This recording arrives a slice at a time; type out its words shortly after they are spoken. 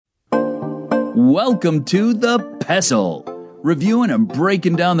Welcome to The Pestle, reviewing and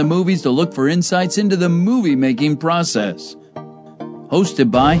breaking down the movies to look for insights into the movie-making process.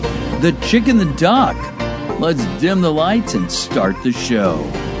 Hosted by The Chick and the Duck. Let's dim the lights and start the show.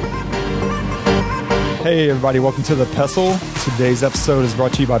 Hey everybody, welcome to The Pestle. Today's episode is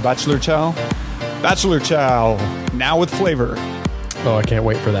brought to you by Bachelor Chow. Bachelor Chow, now with flavor. Oh, I can't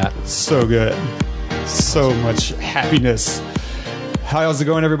wait for that. So good. So much happiness. How's it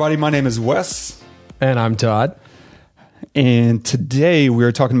going, everybody? My name is Wes. And I'm Todd. And today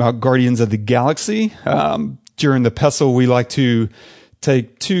we're talking about Guardians of the Galaxy. During The Pestle, we like to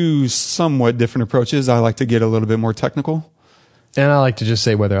take two somewhat different approaches. I like to get a little bit more technical. And I like to just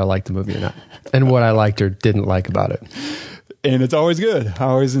say whether I liked the movie or not. And what I liked or didn't like about it. And it's always good. I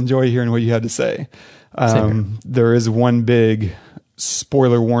always enjoy hearing what you have to say. There is one big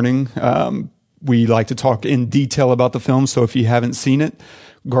spoiler warning. We like to talk in detail about the film, so if you haven't seen it,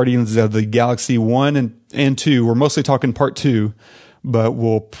 Guardians of the Galaxy 1 and 2, we're mostly talking part 2, but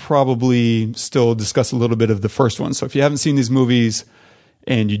we'll probably still discuss a little bit of the first one. So if you haven't seen these movies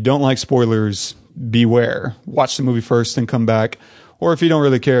and you don't like spoilers, beware. Watch the movie first and come back. Or if you don't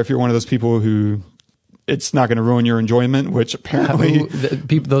really care, if you're one of those people who it's not going to ruin your enjoyment, which apparently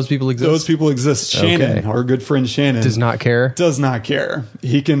those people exist. Those people exist. Shannon, okay. Our good friend Shannon, does not care.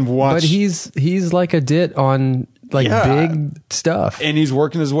 He can watch, but he's like a dit on big stuff, and he's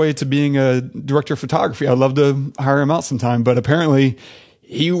working his way to being a director of photography. I'd love to hire him out sometime, but apparently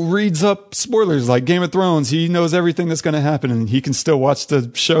he reads up spoilers like Game of Thrones. He knows everything that's going to happen, and he can still watch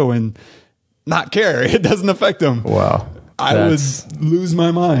the show and not care. It doesn't affect him. Wow, I would lose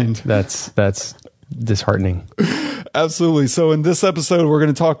my mind. That's disheartening. Absolutely. So in this episode, we're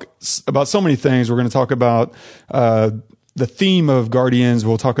going to talk about so many things. We're going to talk about the theme of Guardians.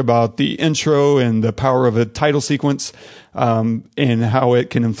 We'll talk about the intro and the power of a title sequence, and how it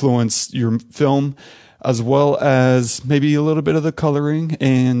can influence your film, as well as maybe a little bit of the coloring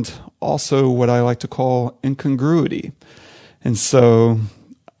and also what I like to call incongruity. And so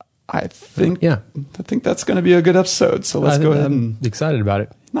I think that's going to be a good episode. So let's go ahead. I'm excited about it.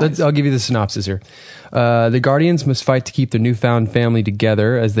 Nice. I'll give you the synopsis here. The Guardians must fight to keep their newfound family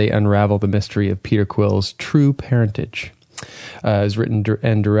together as they unravel the mystery of Peter Quill's true parentage. It was written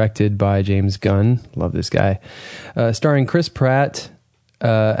and directed by James Gunn. Love this guy. Starring Chris Pratt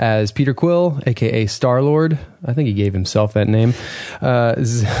as Peter Quill, a.k.a. Star-Lord. I think he gave himself that name.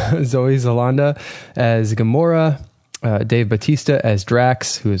 Zoe Saldana as Gamora. Dave Bautista as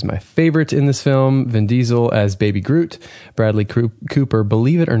Drax, who is my favorite in this film. Vin Diesel as Baby Groot. Bradley Cooper,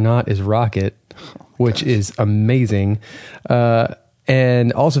 believe it or not, is Rocket, which is amazing.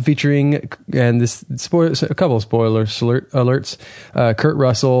 And also featuring, and a couple of spoiler alerts, Kurt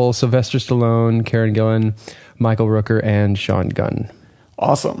Russell, Sylvester Stallone, Karen Gillan, Michael Rooker, and Sean Gunn.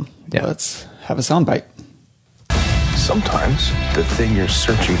 Awesome. Yeah. Let's have a soundbite. Sometimes the thing you're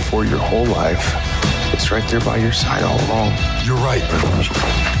searching for your whole life, it's right there by your side all along. You're right.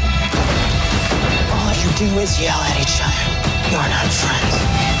 All you do is yell at each other. You're not friends.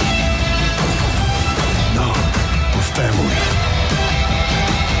 No, we're family.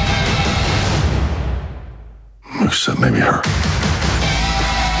 Except maybe her.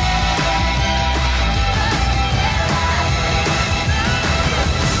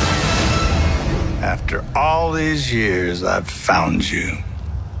 After all these years, I've found you.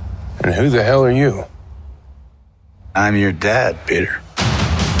 And who the hell are you? I'm your dad, Peter.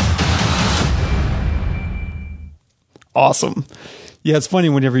 Awesome. Yeah, it's funny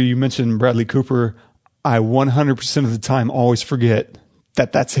whenever you mention Bradley Cooper, I 100% of the time always forget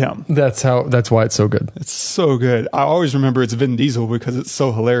that that's him. That's why it's so good. It's so good. I always remember it's Vin Diesel because it's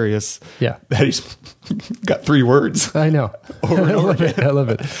so hilarious. Yeah. That he's got 3 words. I know. Over and over again. I love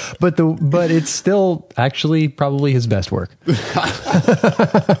it. But it's still actually probably his best work.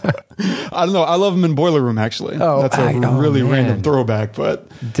 I don't know. I love him in Boiler Room, actually. That's a really random throwback, but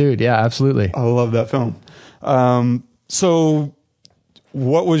dude, yeah, absolutely. I love that film. So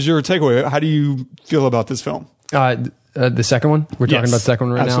what was your takeaway? How do you feel about this film? The second one? We're talking about the second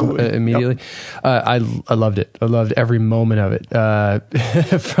one right now, immediately. Yep. I loved it. I loved every moment of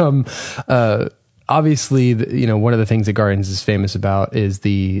it. From, obviously, one of the things that Guardians is famous about is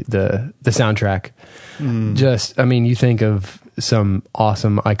the soundtrack. Just, I mean, you think of some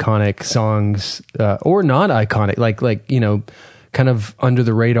awesome, iconic songs, or non-iconic, like, kind of under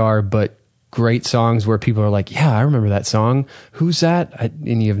the radar, but great songs where people are like, yeah, I remember that song. Who's that?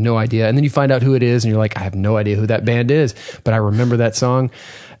 And you have no idea. And then you find out who it is and you're like, I have no idea who that band is, but I remember that song.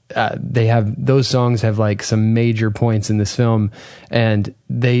 Those songs have like some major points in this film, and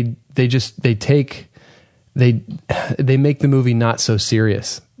they make the movie not so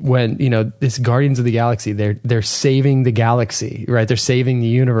serious, when, you know, this Guardians of the Galaxy, they're saving the galaxy, right? They're saving the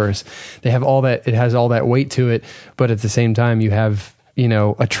universe. They have all that, it has all that weight to it, but at the same time you have, you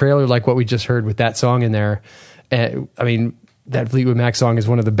know, a trailer like what we just heard with that song in there. I mean, that Fleetwood Mac song is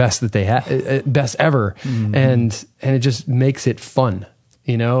one of the best that they have, best ever. Mm-hmm. And it just makes it fun,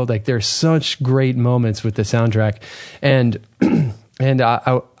 you know, like there's such great moments with the soundtrack. And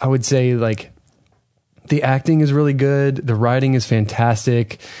I would say, like, the acting is really good. The writing is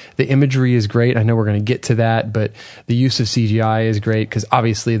fantastic. The imagery is great. I know we're going to get to that, but the use of CGI is great because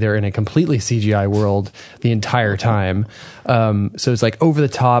obviously they're in a completely CGI world the entire time. So it's like over the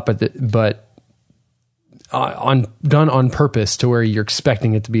top, but done on purpose to where you're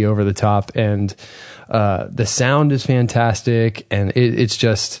expecting it to be over the top. And the sound is fantastic, and it's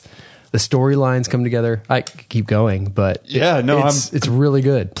just, the storylines come together. I keep going, but it's really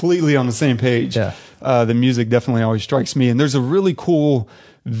good. Completely on the same page. Yeah. The music definitely always strikes me. And there's a really cool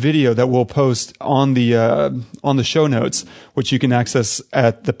video that we'll post on the show notes, which you can access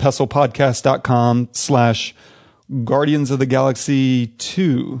at thepesselpodcast.com/Guardians of the Galaxy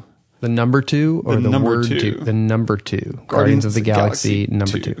 2. The number 2 or the number word 2? The number 2. Guardians of the Galaxy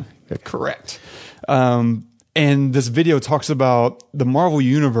number 2. Correct. And this video talks about the Marvel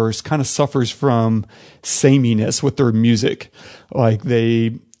Universe kind of suffers from sameness with their music. Like,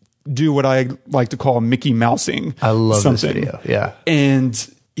 they do what I like to call Mickey Mousing. I love this video. Yeah. And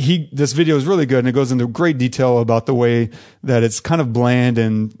this video is really good, and it goes into great detail about the way that it's kind of bland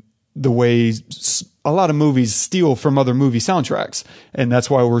and the way a lot of movies steal from other movie soundtracks. And that's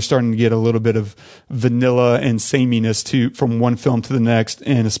why we're starting to get a little bit of vanilla and sameness from one film to the next.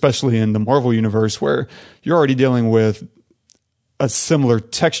 And especially in the Marvel universe, where you're already dealing with a similar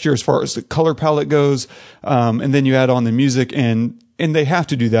texture as far as the color palette goes. And then you add on the music, and they have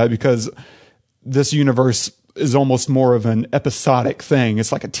to do that because this universe is almost more of an episodic thing.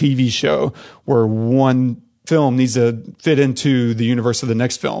 It's like a TV show where one film needs to fit into the universe of the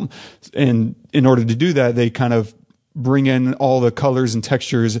next film. And in order to do that, they kind of bring in all the colors and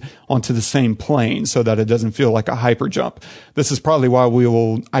textures onto the same plane so that it doesn't feel like a hyper jump. This is probably why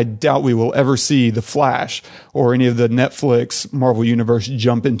I doubt we will ever see The Flash or any of the Netflix Marvel Universe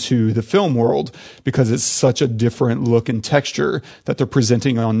jump into the film world, because it's such a different look and texture that they're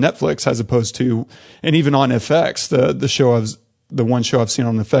presenting on Netflix as opposed to, and even on FX, the one show I've seen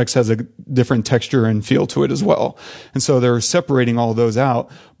on FX has a different texture and feel to it as well. And so they're separating all those out.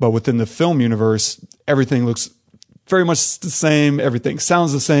 But within the film universe, everything looks very much the same. Everything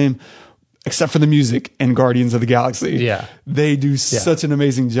sounds the same, except for the music and Guardians of the Galaxy. Yeah. They do such an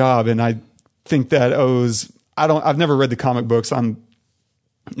amazing job. And I think that I've never read the comic books. I'm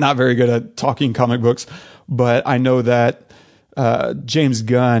not very good at talking comic books, but I know that James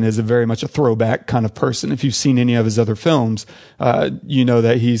Gunn is very much a throwback kind of person. If you've seen any of his other films, you know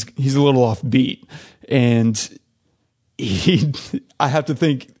that he's a little offbeat, and I have to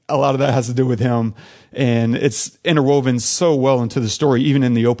think a lot of that has to do with him, and it's interwoven so well into the story. Even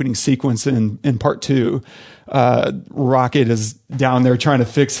in the opening sequence in part 2, Rocket is down there trying to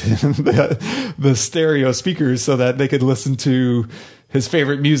fix the stereo speakers so that they could listen to his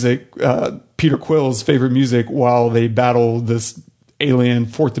favorite music, Peter Quill's favorite music, while they battle this alien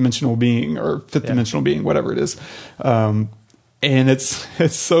fourth dimensional being or fifth dimensional being, whatever it is. And it's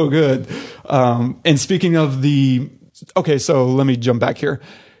so good. And speaking of okay, so let me jump back here.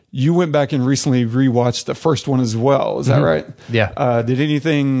 You went back and recently rewatched the first one as well. Is that right? Yeah. Did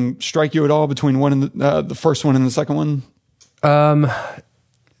anything strike you at all between the first one and the second one?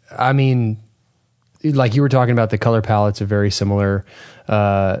 I mean, like you were talking about, the color palettes are very similar.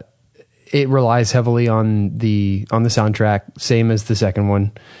 It relies heavily on the soundtrack, same as the second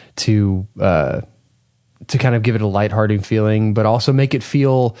one, to kind of give it a lighthearted feeling, but also make it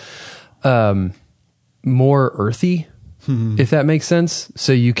feel more earthy, if that makes sense.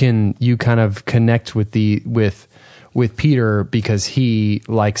 So you kind of connect with Peter because he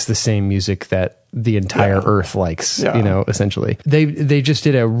likes the same music that the entire Earth likes, you know, essentially. They just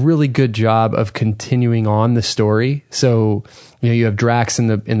did a really good job of continuing on the story. So, you know, you have Drax in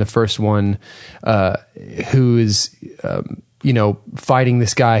the first one, who is, you know, fighting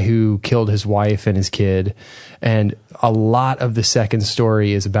this guy who killed his wife and his kid. And a lot of the second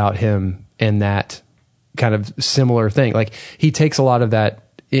story is about him and that kind of similar thing. Like, he takes a lot of that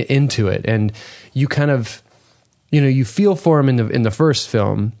into it, and you kind of, you know, you feel for him in the first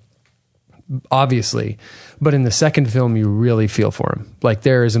film, obviously, but in the second film you really feel for him. Like,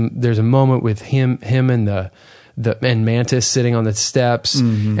 there's a moment with him and and Mantis sitting on the steps,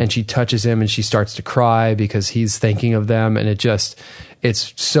 and she touches him and she starts to cry because he's thinking of them, and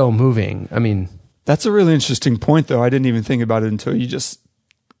it's so moving. I mean, that's a really interesting point, though. I didn't even think about it until you just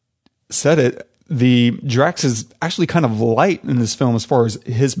said it, the Drax is actually kind of light in this film as far as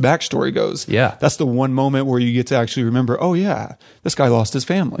his backstory goes. Yeah. That's the one moment where you get to actually remember, oh yeah, this guy lost his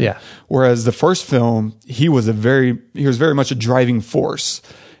family. Yeah. Whereas the first film, he was very much a driving force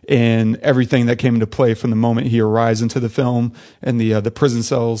in everything that came into play from the moment he arrives into the film and the prison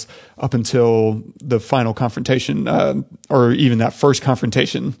cells up until the final confrontation, or even that first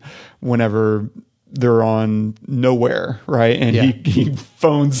confrontation whenever they're on nowhere, right? And he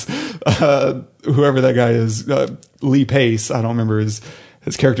phones whoever that guy is, Lee Pace. I don't remember his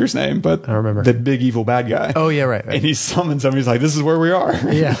character's name, but I remember the big evil bad guy. Oh yeah, right. And he summons him. He's like, "This is where we are."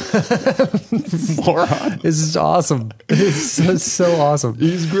 Yeah, moron. This is awesome. It's so awesome.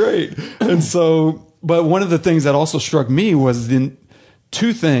 He's great. And so, but one of the things that also struck me was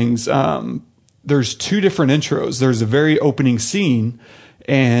two things. There's two different intros. There's a very opening scene.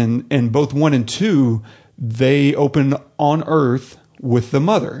 And in both 1 and 2, they open on Earth with the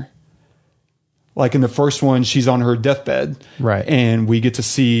mother. Like in the first one, she's on her deathbed. Right. And we get to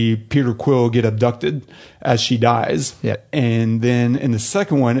see Peter Quill get abducted as she dies. Yeah. And then in the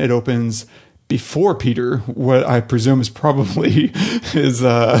second one, it opens before Peter, what I presume is probably his,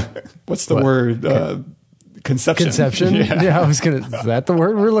 what's the word? Conception. Yeah, is that the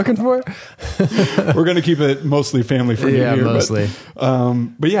word we're looking for? We're going to keep it mostly family friendly here. Mostly.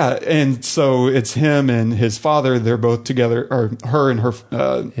 But yeah, and so it's him and his father. They're both together, or her and her,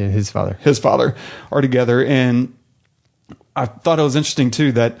 his father. His father are together. And I thought it was interesting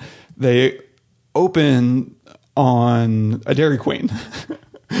too that they open on a Dairy Queen.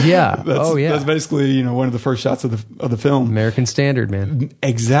 Yeah. That's basically, one of the first shots of the film. American standard, man.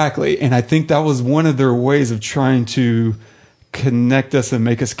 Exactly. And I think that was one of their ways of trying to connect us and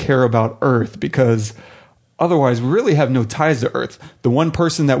make us care about Earth, because otherwise we really have no ties to Earth. The one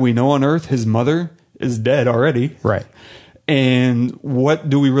person that we know on Earth, his mother, is dead already. Right. And what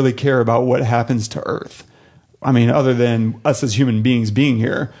do we really care about what happens to Earth? I mean, other than us as human beings being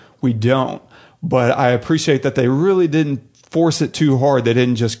here, we don't. But I appreciate that they really didn't force it too hard. They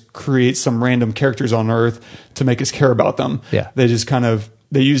didn't just create some random characters on Earth to make us care about them. Yeah. They just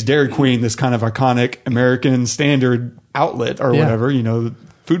they used Dairy Queen, this kind of iconic American standard outlet or whatever,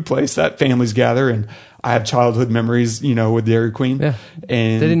 food place that families gather. And I have childhood memories, with Dairy Queen. Yeah.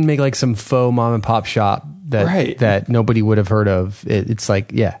 And they didn't make like some faux mom and pop shop that nobody would have heard of. It's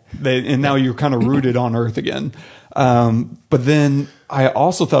like, yeah. And now you're kind of rooted on Earth again. But then I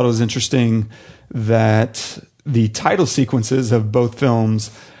also thought it was interesting that the title sequences of both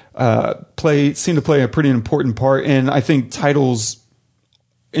films seem to play a pretty important part. And I think titles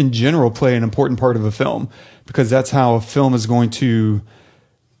in general play an important part of a film, because that's how a film is going to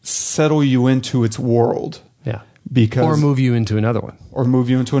settle you into its world. Yeah. Or move you into another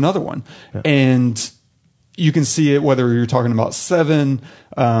one. Yeah. And you can see it whether you're talking about Seven,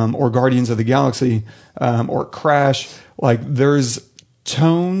 or Guardians of the Galaxy, or Crash. Like, there's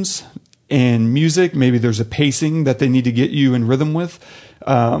tones and music, maybe there's a pacing that they need to get you in rhythm with,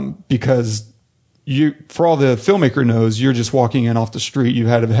 because for all the filmmaker knows, you're just walking in off the street, you've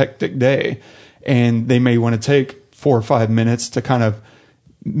had a hectic day, and they may want to take 4 or 5 minutes to kind of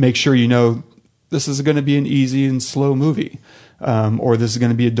make sure this is going to be an easy and slow movie, or this is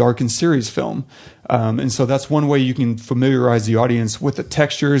going to be a dark and serious film. And so that's one way you can familiarize the audience with the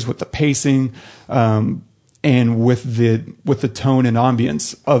textures, with the pacing, and with the tone and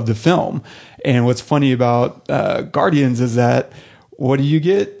ambience of the film. And what's funny about Guardians is that what do you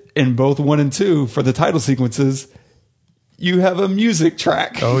get in both 1 and 2 for the title sequences? You have a music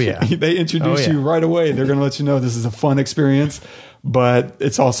track. Oh yeah. They introduce you right away. They're going to let you know this is a fun experience, but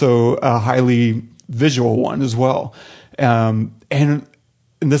it's also a highly visual one as well. And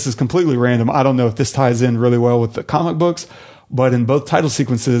this is completely random. I don't know if this ties in really well with the comic books, but in both title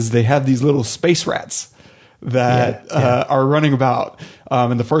sequences, they have these little space rats that are running about.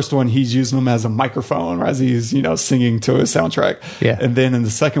 In the first one, he's using them as a microphone as he's, singing to his soundtrack. Yeah. And then in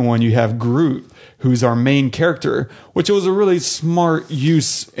the second one, you have Groot, who's our main character, which was a really smart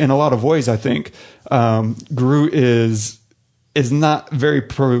use in a lot of ways, I think. Groot is not very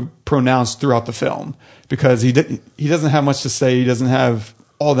pronounced throughout the film because he doesn't have much to say. He doesn't have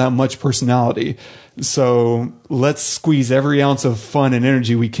all that much personality. So let's squeeze every ounce of fun and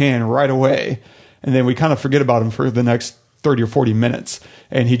energy we can right away. And then we kind of forget about him for the next 30 or 40 minutes.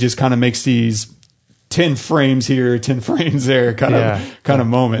 And he just kind of makes these 10 frames here, 10 frames there kind of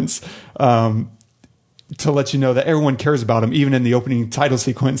moments, to let you know that everyone cares about him, even in the opening title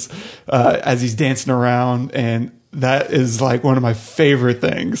sequence, as he's dancing around. And that is like one of my favorite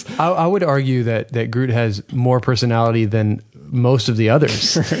things. I would argue that Groot has more personality than most of the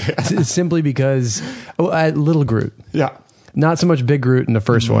others, simply because little Groot. Yeah. Not so much Big Groot in the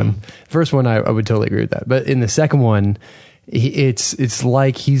first one. First one, I would totally agree with that. But in the second one, it's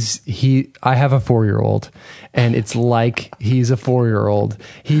like I have a 4-year-old, and it's like he's a 4-year-old.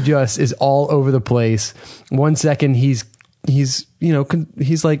 He just is all over the place. 1 second he's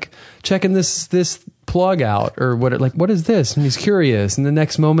like checking this plug out, or what is this? And he's curious. And the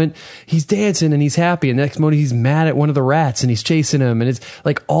next moment he's dancing and he's happy. And the next moment he's mad at one of the rats and he's chasing him. And it's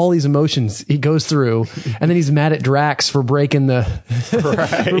like all these emotions he goes through. And then he's mad at Drax for breaking the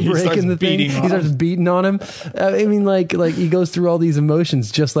thing. He starts beating on him. I mean, like he goes through all these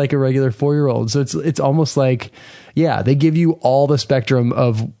emotions just like a regular 4-year-old. So it's almost like, yeah, they give you all the spectrum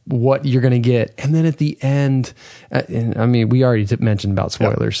of what you're going to get. And then at the end, and I mean, we already mentioned about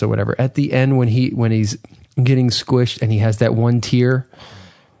spoilers, so whatever. At the end, when he's getting squished and he has that one tear,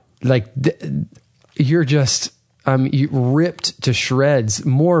 like you're just, you ripped to shreds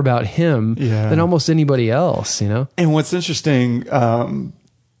more about him than almost anybody else, you know? And what's interesting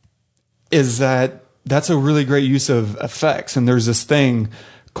is that that's a really great use of effects. And there's this thing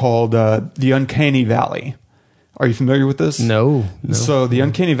called the Uncanny Valley. Are you familiar with this? No. So the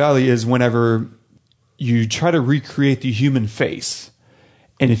Uncanny Valley is whenever you try to recreate the human face.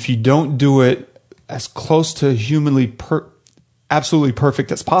 And if you don't do it as close to humanly absolutely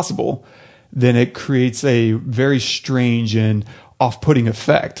perfect as possible, then it creates a very strange and off-putting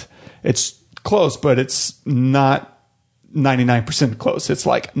effect. It's close, but it's not 99% close. It's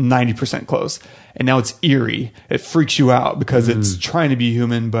like 90% close. And now it's eerie. It freaks you out because it's trying to be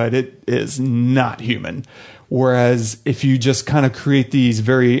human, but it is not human. Whereas if you just kind of create these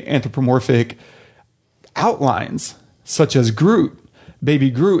very anthropomorphic outlines, such as Groot, baby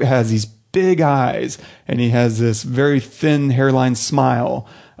Groot has these big eyes and he has this very thin hairline smile.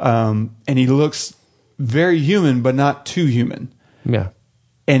 And he looks very human, but not too human. Yeah.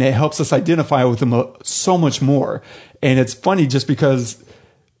 And it helps us identify with him so much more. And it's funny just because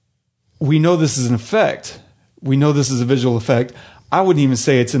we know this is an effect. We know this is a visual effect. I wouldn't even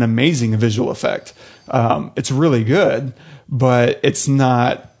say it's an amazing visual effect. It's really good, but it's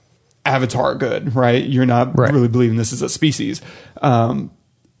not Avatar good, right? You're not really believing this is a species.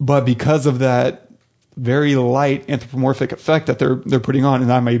 But because of that very light anthropomorphic effect that they're putting on,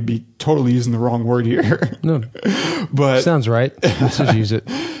 and I may be totally using the wrong word here. No, but sounds right. Let's just use it.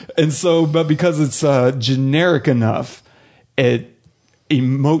 And so, but because it's generic enough, it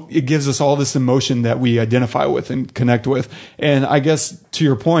gives us all this emotion that we identify with and connect with. And I guess to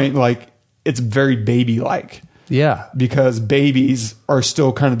your point, like it's very baby-like. Yeah. Because babies are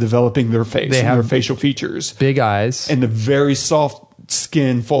still kind of developing their face and their facial features. Big eyes. And the very soft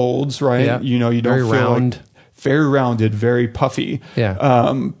skin folds, right? Yeah. You know, you don't very feel round. like very rounded, very puffy.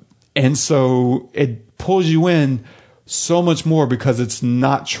 Yeah. And so it pulls you in so much more because it's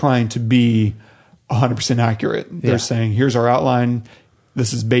not trying to be 100% accurate. They're saying, here's our outline.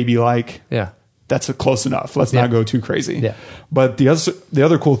 This is baby-like. Yeah. That's close enough. Let's not go too crazy. Yeah. But the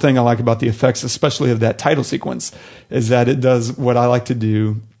other cool thing I like about the effects, especially of that title sequence, is that it does what I like to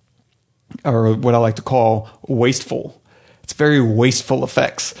do, or what I like to call wasteful. It's very wasteful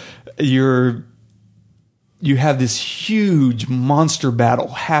effects. You have this huge monster battle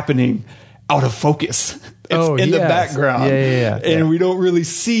happening out of focus. It's in the background. And we don't really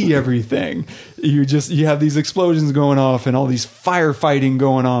see everything. You have these explosions going off and all these firefighting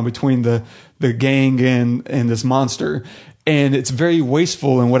going on between the gang and this monster. And it's very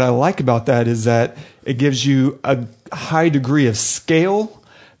wasteful. And what I like about that is that it gives you a high degree of scale,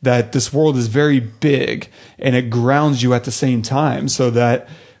 that this world is very big, and it grounds you at the same time, so that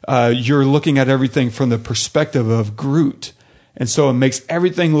you're looking at everything from the perspective of Groot. And so it makes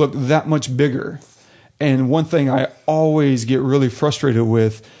everything look that much bigger. And one thing I always get really frustrated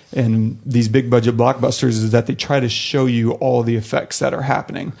with in these big budget blockbusters is that they try to show you all the effects that are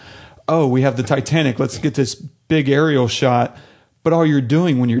happening. Oh, we have the Titanic. Let's get this big aerial shot. But all you're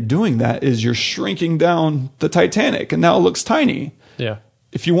doing when you're doing that is you're shrinking down the Titanic, and now it looks tiny. Yeah.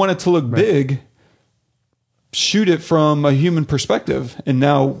 If you want it to look big, shoot it from a human perspective. And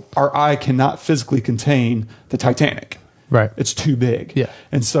now our eye cannot physically contain the Titanic. Right. It's too big. Yeah.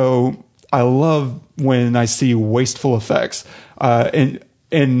 And so I love when I see wasteful effects.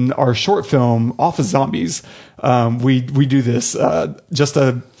 In our short film, Office Zombies, we do this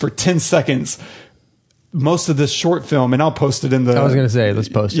for 10 seconds. Most of this short film, and I'll post it in the... I was going to say, let's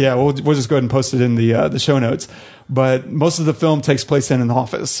post it. Yeah, we'll just go ahead and post it in the show notes. But most of the film takes place in an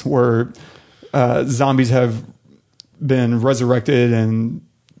office where zombies have been resurrected and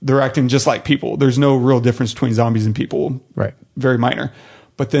they're acting just like people. There's no real difference between zombies and people. Right. Very minor.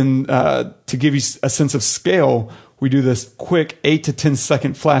 But then to give you a sense of scale, we do this quick 8 to 10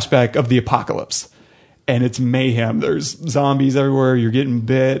 second flashback of the apocalypse. and it's mayhem. There's zombies everywhere. You're getting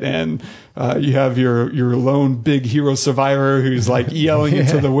bit, and you have your lone big hero survivor who's like yelling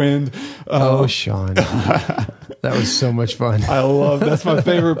into the wind. Oh, Sean. That was so much fun. That's my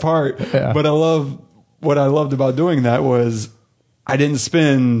favorite part. Yeah. But what I loved about doing that was I didn't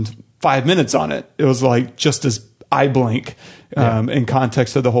spend 5 minutes on it. It was like just as eye blink in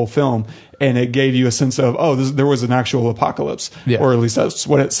context of the whole film. And it gave you a sense of, there was an actual apocalypse. Yeah. Or at least that's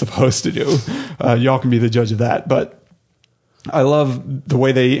what it's supposed to do. Y'all can be the judge of that. But I love the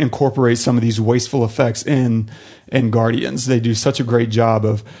way they incorporate some of these wasteful effects in Guardians. They do such a great job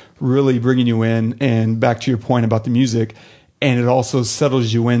of really bringing you in, and back to your point about the music, and it also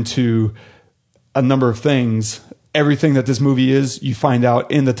settles you into a number of things. Everything that this movie is, you find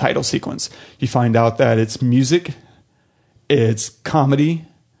out in the title sequence. You find out that it's music, it's comedy,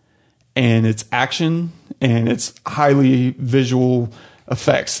 and it's action, and it's highly visual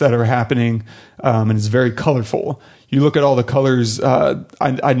effects that are happening, and it's very colorful. You look at all the colors.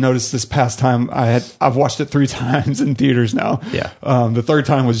 I noticed this past time I've watched it 3 times in theaters now. Yeah. The third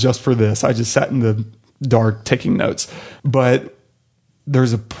time was just for this. I just sat in the dark taking notes. But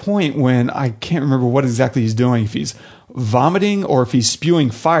there's a point when I can't remember what exactly he's doing, if he's vomiting or if he's spewing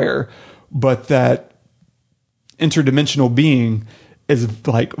fire, but that interdimensional being is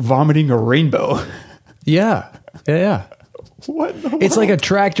like vomiting a rainbow. Yeah. What? It's like a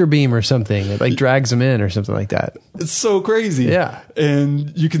tractor beam or something. It like drags them in or something like that. It's so crazy. Yeah.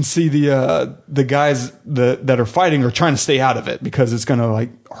 And you can see the guys that are fighting are trying to stay out of it because it's going to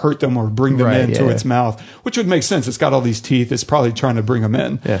like hurt them or bring them into its mouth, which would make sense. It's got all these teeth. It's probably trying to bring them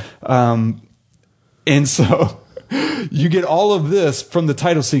in. Yeah. And so you get all of this from the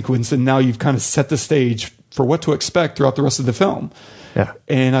title sequence, and now you've kind of set the stage for what to expect throughout the rest of the film. Yeah.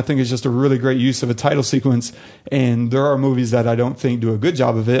 And I think it's just a really great use of a title sequence. And there are movies that I don't think do a good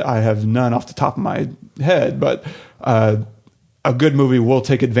job of it. I have none off the top of my head, but a good movie will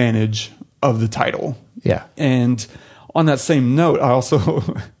take advantage of the title. Yeah. And on that same note, I also,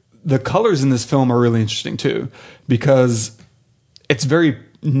 the colors in this film are really interesting too, because it's very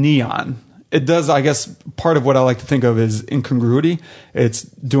neon. It does, I guess, part of what I like to think of is incongruity. It's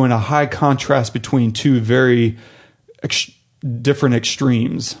doing a high contrast between two very different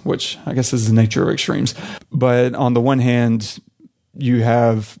extremes, which I guess is the nature of extremes. But on the one hand, you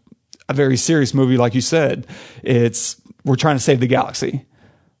have a very serious movie, like you said. We're trying to save the galaxy.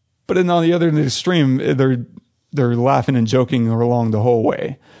 But then on the other extreme, they're laughing and joking along the whole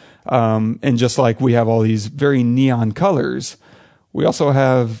way. And just like we have all these very neon colors, we also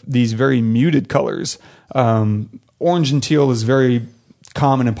have these very muted colors. Orange and teal is very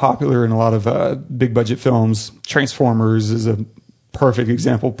common and popular in a lot of big budget films. Transformers is a perfect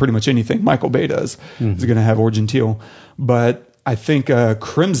example. Pretty much anything Michael Bay does is going to have orange and teal. But I think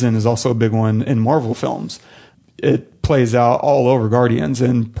crimson is also a big one in Marvel films. It plays out all over Guardians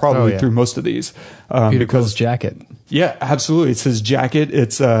and probably through most of these. Peter Quill's jacket. Yeah, absolutely. It's his jacket.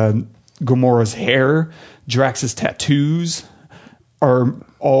 It's Gamora's hair. Drax's tattoos are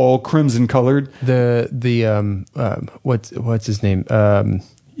all crimson colored. What's his name?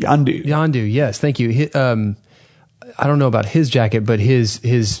 Yondu. Yondu. Yes, thank you. I don't know about his jacket, but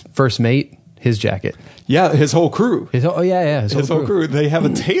his first mate, his jacket. Yeah, his whole crew. His whole crew. They have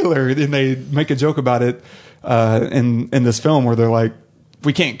a tailor, and they make a joke about it in this film where they're like,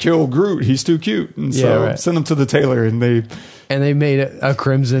 "We can't kill Groot; he's too cute." And so send him to the tailor, and they made a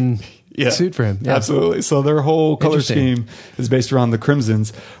crimson suit for him. Yeah. Absolutely. So their whole color scheme is based around the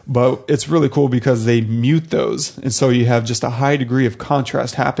crimsons, but it's really cool because they mute those. And so you have just a high degree of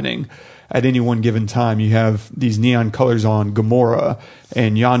contrast happening at any one given time. You have these neon colors on Gamora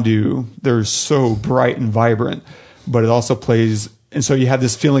and Yondu. They're so bright and vibrant, but it also plays. And so you have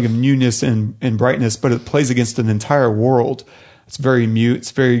this feeling of newness and brightness, but it plays against an entire world. It's very mute.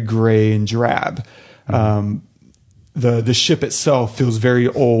 It's very gray and drab. The ship itself feels very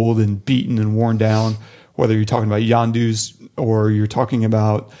old and beaten and worn down, whether you're talking about Yondu's or you're talking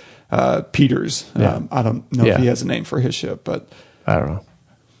about Peter's. Yeah. I don't know if he has a name for his ship, but I don't know.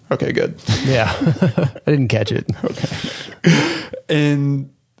 Okay, good. Yeah. I didn't catch it. Okay.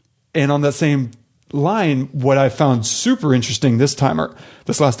 And on that same line, what I found super interesting this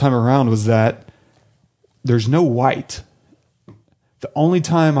last time around was that there's no white. The only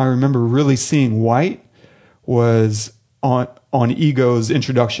time I remember really seeing white was on Ego's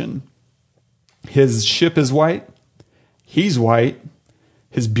introduction. His ship is white. He's white.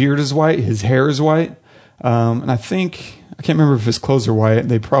 His beard is white. His hair is white. And I can't remember if his clothes are white.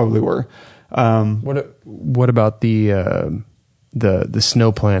 They probably were. What about the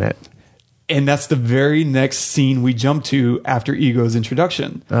snow planet? And that's the very next scene we jump to after Ego's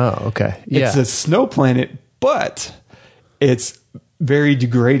introduction. Oh, okay. Yeah. It's a snow planet, but it's very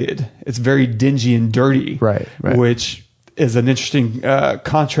degraded. It's very dingy and dirty. Right. Which is an interesting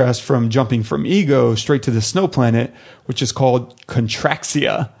contrast from jumping from Ego straight to the snow planet, which is called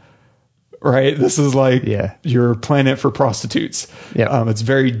Contraxia. Right? This is like your planet for prostitutes. Yeah. It's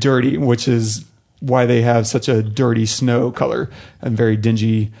very dirty, which is why they have such a dirty snow color and very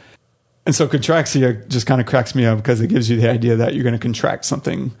dingy. And so Contraxia just kind of cracks me up because it gives you the idea that you're going to contract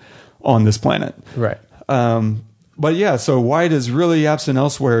something on this planet. Right. But yeah, so white is really absent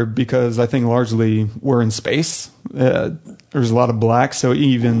elsewhere because I think largely we're in space. There's a lot of black. So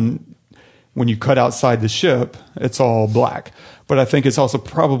even when you cut outside the ship, it's all black. But I think it's also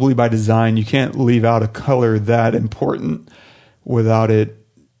probably by design. You can't leave out a color that important without it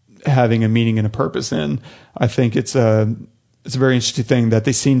having a meaning and a purpose. And I think it's a very interesting thing that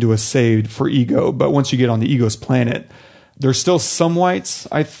they seem to have saved for Ego. But once you get on the Ego's planet, there's still some whites,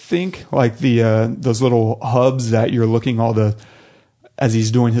 I think, like those little hubs that you're looking as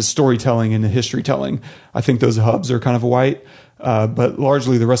he's doing his storytelling and the history telling. I think those hubs are kind of white. But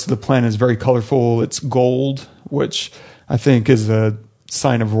largely the rest of the planet is very colorful. It's gold, which I think is a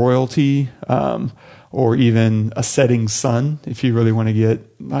sign of royalty, or even a setting sun, if you really want to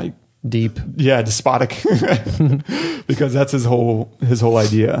get like deep. Yeah, despotic. Because that's his whole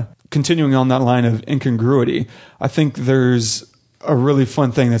idea. Continuing on that line of incongruity, I think there's a really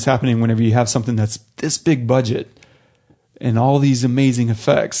fun thing that's happening whenever you have something that's this big budget and all these amazing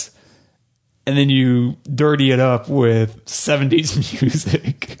effects, and then you dirty it up with 70s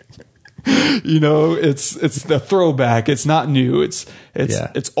music. You know, it's the throwback. It's not new. It's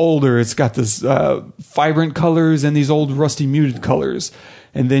older. It's got this vibrant colors and these old rusty muted colors.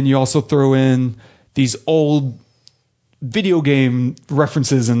 And then you also throw in these old video game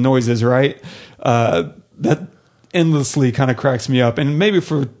references and noises, right? That endlessly kind of cracks me up. And maybe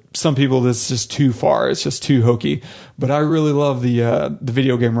for some people, that's just too far. It's just too hokey. But I really love the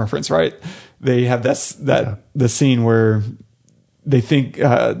video game reference, right? They have the scene where they think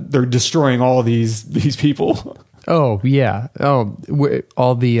they're destroying all these people. Oh yeah. Oh,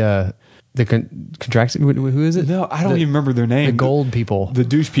 all the contraction. Who is it? No, I don't even remember their name. The gold people. The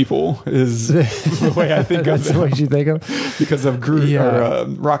douche people is the way I think of them. That's what you think of? Because of Groot or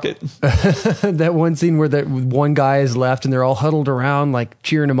Rocket. That one scene where that one guy is left and they're all huddled around like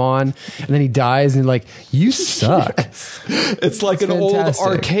cheering him on, and then he dies and like, you suck. Yes. It's like an old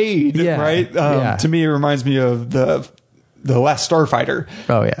arcade, right? To me, it reminds me of the Last Starfighter.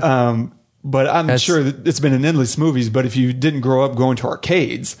 Oh yeah. But I'm sure that it's been in endless movies, but if you didn't grow up going to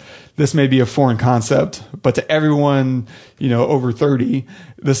arcades, this may be a foreign concept. But to everyone, over 30,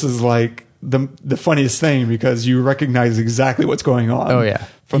 this is like the funniest thing because you recognize exactly what's going on. Oh, yeah.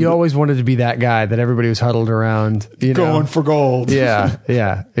 You always wanted to be that guy that everybody was huddled around. Going for gold. Yeah,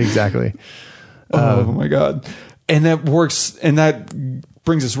 yeah, exactly. Oh, my God. And that works, and that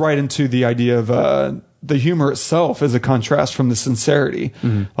brings us right into the idea of the humor itself as a contrast from the sincerity.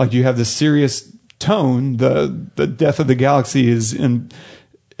 Mm-hmm. Like you have this serious tone, the death of the galaxy is in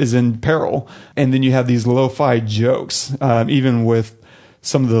peril, and then you have these lo-fi jokes, even with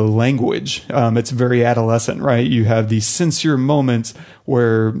some of the language. It's very adolescent, right? You have these sincere moments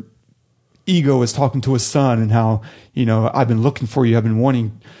where Ego is talking to his son and how, I've been looking for you. I've been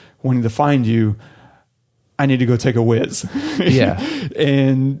wanting to find you. I need to go take a whiz. Yeah.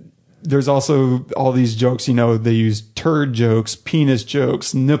 And there's also all these jokes, they use turd jokes, penis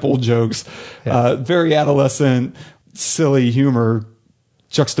jokes, nipple jokes, very adolescent, silly humor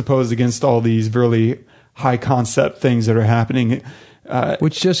juxtaposed against all these really high concept things that are happening.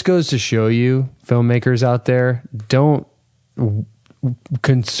 Which just goes to show you, filmmakers out there, don't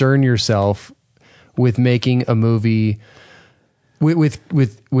concern yourself with making a movie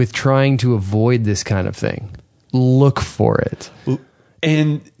with trying to avoid this kind of thing. Look for it.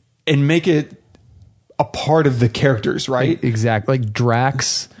 And make it a part of the characters, right? Exactly. Like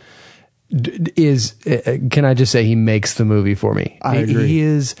Drax is, can I just say, he makes the movie for me. I agree. He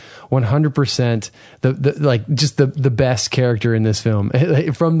is 100% the best character in this film.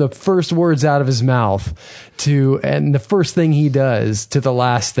 From the first words out of his mouth and the first thing he does to the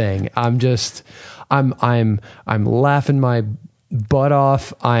last thing, I'm laughing my butt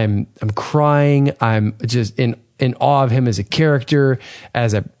off. I'm crying. I'm just in awe of him as a character,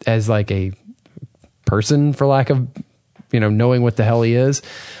 as like a person, for lack of, knowing what the hell he is.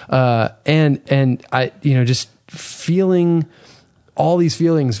 And I, just feeling all these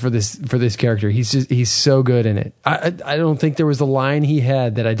feelings for this character. He's so good in it. I don't think there was a line he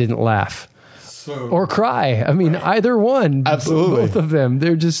had that I didn't laugh. or cry. I mean, either one. Absolutely. Both of them.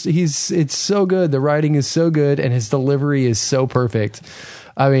 They're just, it's so good. The writing is so good and his delivery is so perfect.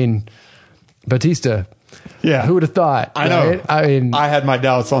 I mean, Bautista. Yeah. Who would have thought? I know. Right? I mean, I had my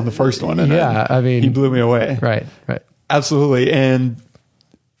doubts on the first one. And he blew me away. Right. Absolutely. And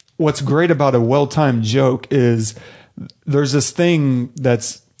what's great about a well-timed joke is there's this thing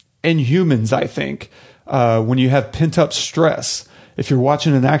that's in humans, I think, when you have pent-up stress. If you're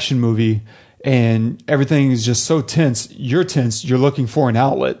watching an action movie and everything is just so tense, you're looking for an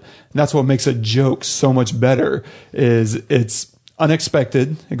outlet. And that's what makes a joke so much better, is it's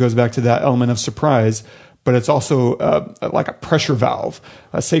unexpected. It goes back to that element of surprise, but it's also like a pressure valve,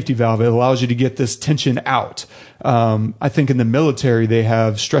 a safety valve. It allows you to get this tension out. I think in the military, they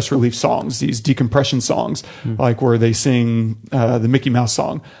have stress relief songs, these decompression songs, like where they sing the Mickey Mouse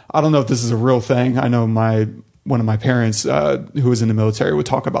song. I don't know if this is a real thing. I know one of my parents who was in the military would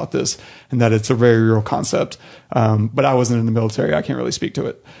talk about this, and that it's a very real concept. But I wasn't in the military. I can't really speak to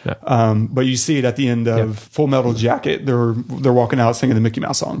it. Yeah. But you see it at the end of Full Metal Jacket. They're walking out singing the Mickey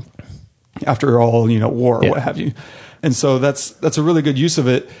Mouse song after all, war or what have you. And so that's a really good use of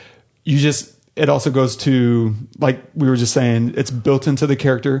it. It also goes to, like we were just saying, it's built into the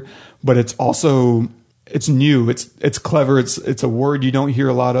character, but it's also, it's new. It's clever. It's a word you don't hear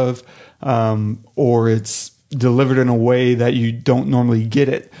a lot of, or it's delivered in a way that you don't normally get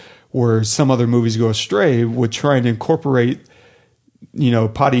it, where some other movies go astray with trying to incorporate,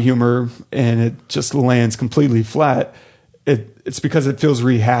 potty humor, and it just lands completely flat. It's because it feels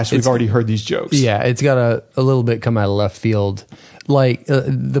rehashed. We've already heard these jokes. Yeah, it's got a little bit come out of left field. Like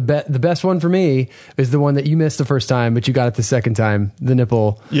the best one for me is the one that you missed the first time, but you got it the second time. The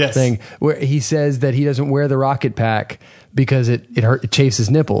nipple thing, where he says that he doesn't wear the rocket pack because it chafes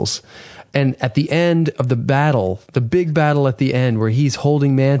his nipples. And at the end of the battle, the big battle at the end, where he's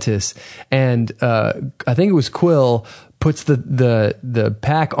holding Mantis, and I think it was Quill puts the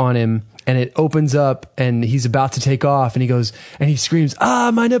pack on him. And it opens up and he's about to take off and he goes and he screams,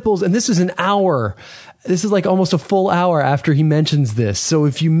 my nipples. And this is an hour. This is like almost a full hour after he mentions this. So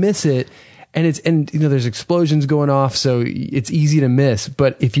if you miss it and there's explosions going off, so it's easy to miss.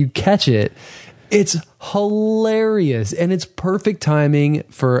 But if you catch it, it's hilarious. And it's perfect timing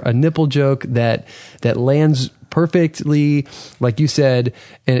for a nipple joke that lands perfectly, like you said,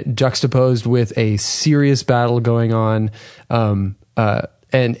 and juxtaposed with a serious battle going on.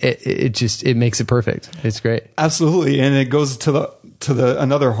 And it makes it perfect. It's great. Absolutely. And it goes to the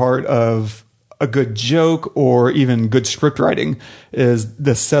another heart of a good joke or even good script writing is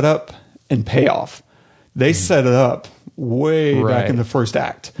the setup and payoff. They set it up way back in the first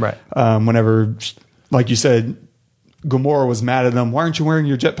act. Right. Whenever, like you said, Gamora was mad at him. Why aren't you wearing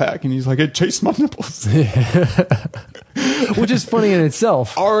your jetpack? And he's like, it chased my nipples. Which is funny in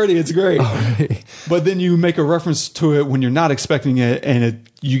itself. Already, it's great. But then you make a reference to it when you're not expecting it, and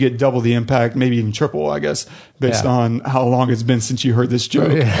you get double the impact, maybe even triple, I guess, based on how long it's been since you heard this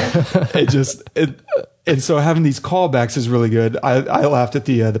joke. And so having these callbacks is really good. I laughed at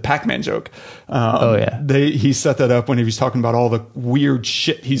the Pac-Man joke. He set that up when he was talking about all the weird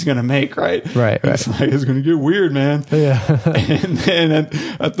shit he's going to make, right? Right. It's like, it's going to get weird, man. Yeah. And then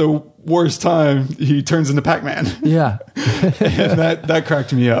at the worst time, he turns into Pac-Man. Yeah. And that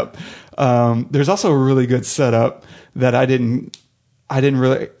cracked me up. There's also a really good setup that I didn't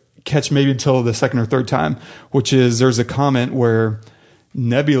really catch maybe until the second or third time, which is there's a comment where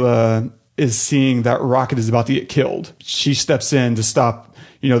Nebula is seeing that Rocket is about to get killed. She steps in to stop,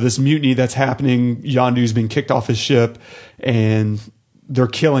 this mutiny that's happening. Yondu's been kicked off his ship, and they're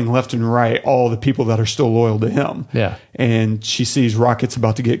killing left and right all the people that are still loyal to him. Yeah. And she sees Rocket's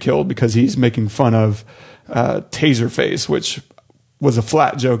about to get killed because he's making fun of Taserface, which was a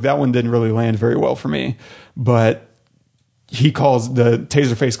flat joke. That one didn't really land very well for me. But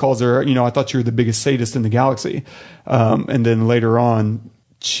Taserface calls her, I thought you were the biggest sadist in the galaxy. And then later on,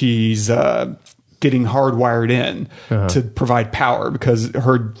 she's getting hardwired in to provide power because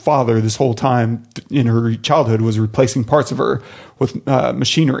her father this whole time in her childhood was replacing parts of her with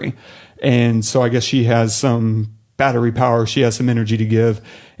machinery. And so I guess she has some battery power. She has some energy to give.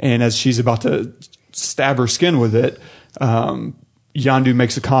 And as she's about to stab her skin with it, Yondu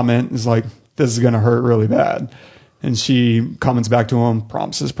makes a comment, is like, this is going to hurt really bad. And she comments back to him,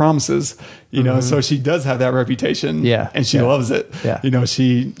 promises, so she does have that reputation. Yeah. And she loves it. Yeah.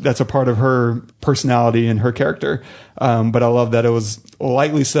 That's a part of her personality and her character. But I love that it was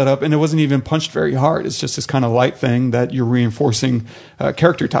lightly set up and it wasn't even punched very hard. It's just this kind of light thing that you're reinforcing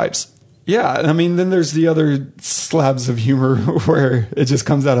character types. Yeah, I mean, then there's the other slabs of humor where it just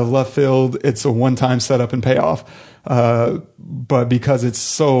comes out of left field. It's a one-time setup and payoff. But because it's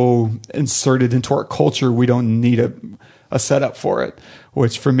so inserted into our culture, we don't need a setup for it,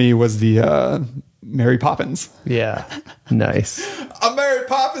 which for me was the Mary Poppins. Yeah. Nice. I'm Mary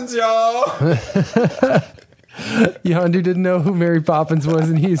Poppins, y'all. Yondu didn't know who Mary Poppins was,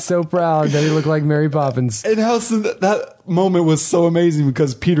 and he's so proud that he looked like Mary Poppins. And that moment was so amazing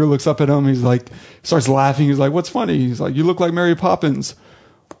because Peter looks up at him. He's like, starts laughing. He's like, what's funny? He's like, you look like Mary Poppins.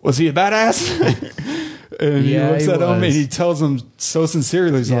 Was he a badass? And he looks at him and he tells him so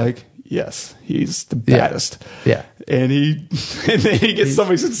sincerely, he's like, yes, he's the baddest. Yeah. And then he gets so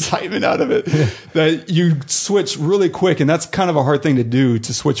much excitement out of it that you switch really quick. And that's kind of a hard thing to do,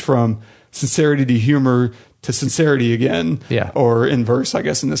 to switch from sincerity to humor to sincerity again. Yeah. Or inverse, I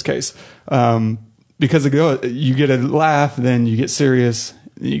guess, in this case. Because you get a laugh, then you get serious,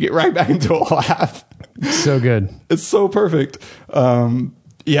 and you get right back into a laugh. So good. It's so perfect.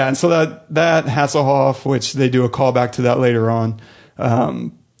 Yeah, and so that Hasselhoff, which they do a callback to that later on,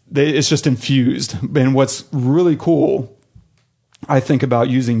 it's just infused. And what's really cool, I think, about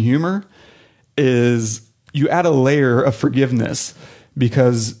using humor is you add a layer of forgiveness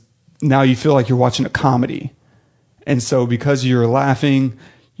because now you feel like you're watching a comedy. And so because you're laughing,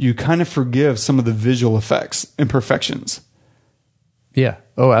 you kind of forgive some of the visual effects imperfections. Yeah.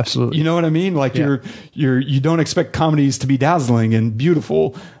 Oh, absolutely. You know what I mean? Like you don't expect comedies to be dazzling and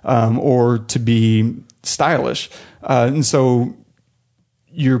beautiful, or to be stylish. And so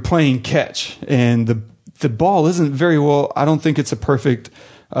you're playing catch and the ball isn't very well. I don't think it's a perfect,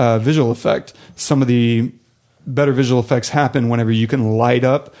 visual effect. Some of the better visual effects happen whenever you can light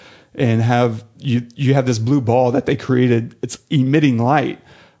up and have you have this blue ball that they created. It's emitting light,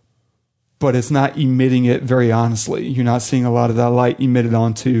 but it's not emitting it very honestly. You're not seeing a lot of that light emitted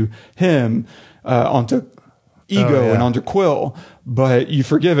onto him, onto Ego and onto Quill, but you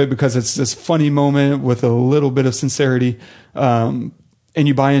forgive it because it's this funny moment with a little bit of sincerity. And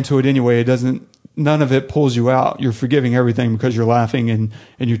you buy into it anyway. None of it pulls you out. You're forgiving everything because you're laughing and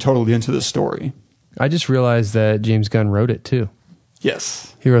you're totally into the story. I just realized that James Gunn wrote it too.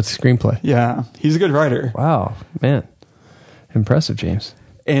 Yes. He wrote the screenplay. Yeah. He's a good writer. Wow, man. Impressive, James.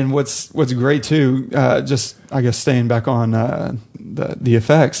 And what's great too, just I guess staying back on the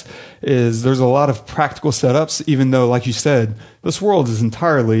effects, is there's a lot of practical setups, even though, like you said, this world is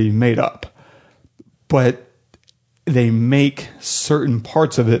entirely made up. But they make certain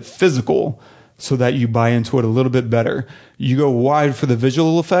parts of it physical so that you buy into it a little bit better. You go wide for the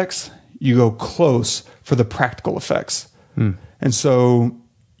visual effects, you go close for the practical effects. And so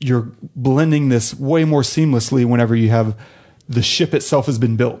you're blending this way more seamlessly whenever you have the ship itself has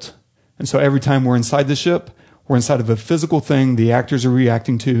been built. And so every time we're inside the ship, we're inside of a physical thing the actors are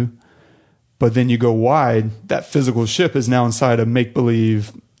reacting to. But then you go wide, that physical ship is now inside a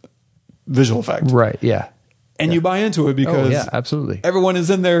make-believe visual effect. Right, yeah. And you buy into it because absolutely. Everyone is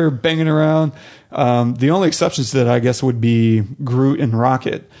in there banging around. The only exceptions to that, I guess, would be Groot and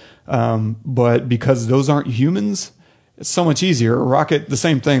Rocket. But because those aren't humans, it's so much easier. Rocket, the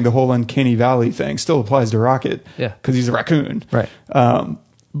same thing, the whole Uncanny Valley thing still applies to Rocket. Yeah. Because he's a raccoon. Right.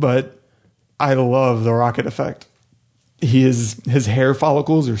 But I love the Rocket effect. His hair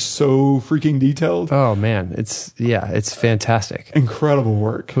follicles are so freaking detailed. Oh, man. It's fantastic. Incredible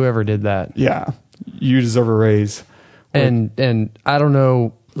work. Whoever did that. Yeah. You deserve a raise. And I don't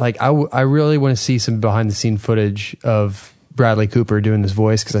know, like, I really want to see some behind the scene footage of Bradley Cooper doing this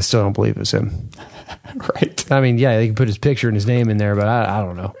voice because I still don't believe it's him. Right. I mean, yeah, they can put his picture and his name in there, but I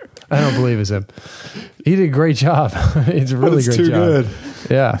don't know. I don't believe it's him. He did a great job. It's a really great job. It's too good.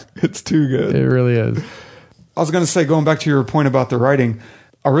 Yeah. It's too good. It really is. I was going to say, going back to your point about the writing,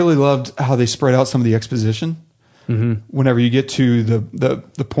 I really loved how they spread out some of the exposition. Mm-hmm. Whenever you get to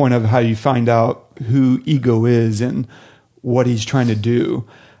the point of how you find out who Ego is and what he's trying to do,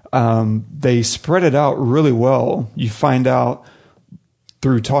 they spread it out really well. You find out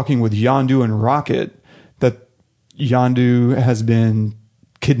through talking with Yondu and Rocket that Yondu has been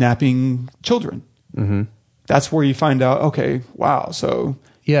kidnapping children. Mm-hmm. That's where you find out, okay, wow, so...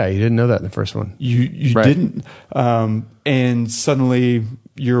 Yeah, you didn't know that in the first one. You right. Didn't. And suddenly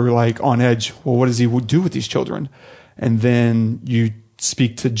you're like on edge. Well, what does he do with these children? And then you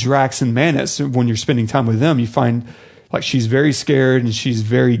speak to Drax and Manus. When you're spending time with them, you find like she's very scared and she's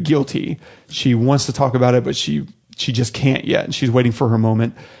very guilty. She wants to talk about it, but she just can't yet. And she's waiting for her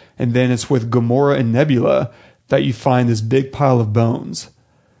moment. And then it's with Gamora and Nebula that you find this big pile of bones,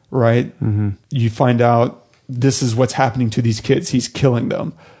 right? Mm-hmm. You find out this is what's happening to these kids. He's killing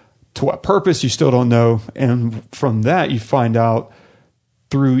them. To what purpose, you still don't know. And from that, you find out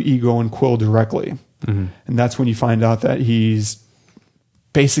through Ego and Quill directly. And that's when you find out that he's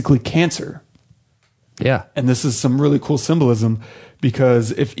basically cancer. Yeah. And this is some really cool symbolism,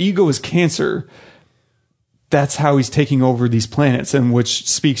 because if Ego is cancer, that's how he's taking over these planets, and which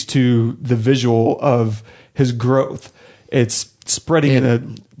speaks to the visual of his growth. It's spreading in a...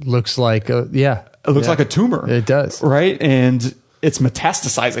 looks like it looks like a tumor. It does. Right? And it's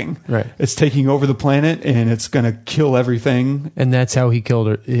metastasizing. Right. It's taking over the planet, and it's going to kill everything. And that's how he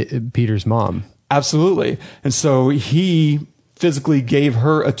killed Peter's mom. Absolutely. And so he physically gave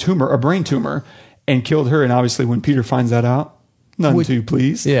her a tumor, a brain tumor, and killed her. And obviously when Peter finds that out, none too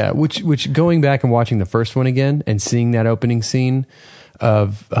pleased. Yeah, which going back and watching the first one again and seeing that opening scene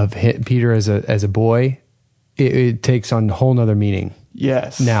of Peter as a boy, it takes on a whole nother meaning.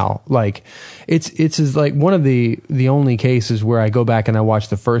 Yes. Now, like it's like one of the only cases where I go back and I watch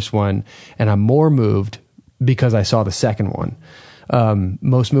the first one and I'm more moved because I saw the second one.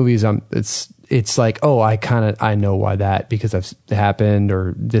 Most movies, it's like, oh, I know why that, because I've happened,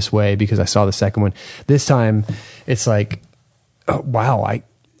 or this way because I saw the second one. This time, it's like, oh, wow,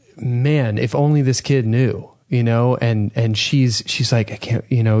 man, if only this kid knew, you know. And she's like, I can't,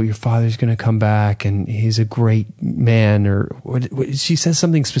 you know, your father's gonna come back and he's a great man, or what she says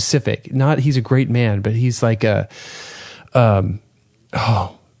something specific. Not he's a great man, but he's like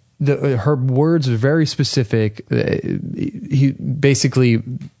her words are very specific. He basically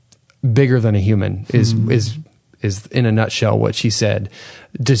bigger than a human is in a nutshell what she said,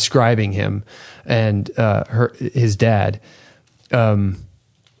 describing him and his dad. So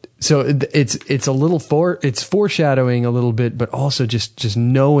it's a little it's foreshadowing a little bit, but also just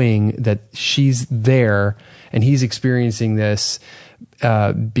knowing that she's there and he's experiencing this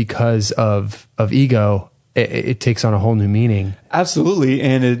because of Ego. It takes on a whole new meaning. Absolutely.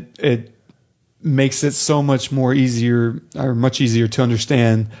 And it makes it so much easier to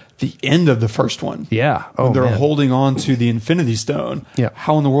understand the end of the first one. Yeah. When they're holding on to the Infinity Stone. Yeah.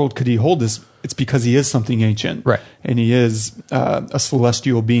 How in the world could he hold this? It's because he is something ancient. Right. And he is a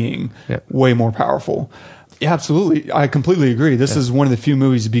celestial being, way more powerful. Yeah, absolutely. I completely agree. This is one of the few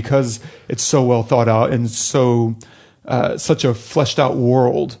movies, because it's so well thought out and so such a fleshed out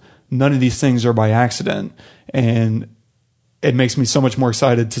world. None of these things are by accident, and it makes me so much more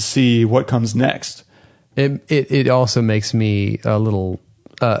excited to see what comes next. It also makes me a little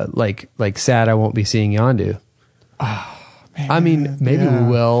like sad I won't be seeing Yondu. Oh, man. I mean, maybe we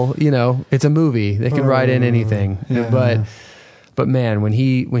will. You know, it's a movie; they can write in anything. Yeah. But man, when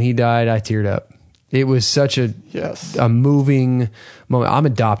he died, I teared up. It was such a moving moment. I'm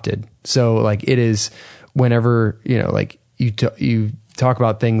adopted, so like it is. Whenever like you talk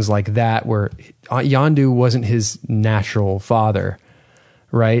about things like that, where Yondu wasn't his natural father,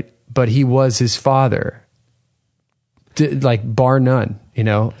 right? But he was his father, like bar none. You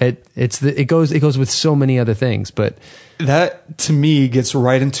know, it goes with so many other things, but that to me gets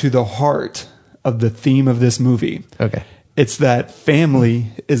right into the heart of the theme of this movie. Okay, it's that family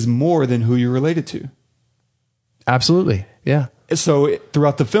is more than who you're related to. Absolutely, yeah. So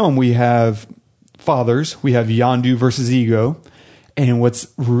throughout the film, we have fathers, we have Yondu versus Ego. And what's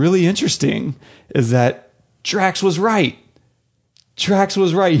really interesting is that Drax was right.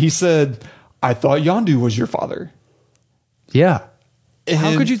 He said, I thought Yondu was your father. Yeah. And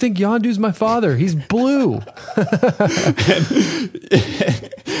how could you think Yondu's my father? He's blue.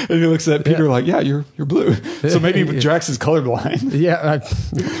 and he looks at Peter like, yeah, you're blue. So maybe Drax is colorblind. Yeah.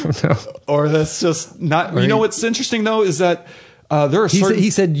 No. Or that's just not. You know what's interesting, though, is that there are certain... He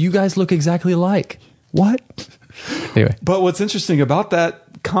said, you guys look exactly alike. What? Anyway. But what's interesting about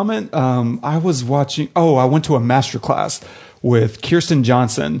that comment, I went to a master class with Kirsten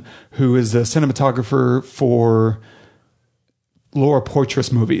Johnson, who is a cinematographer for Laura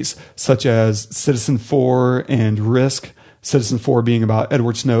Poitras movies, such as Citizen 4 and Risk. Citizen 4 being about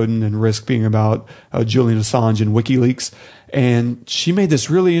Edward Snowden and Risk being about Julian Assange and WikiLeaks. And she made this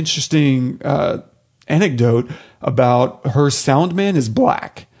really interesting anecdote about her sound man is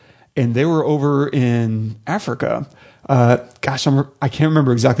black. And they were over in Africa. I can't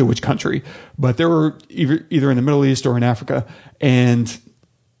remember exactly which country, but they were either in the Middle East or in Africa. And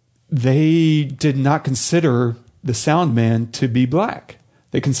they did not consider the sound man to be black.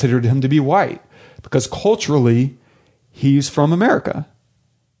 They considered him to be white because culturally he's from America.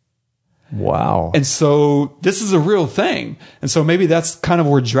 Wow. And so this is a real thing. And so maybe that's kind of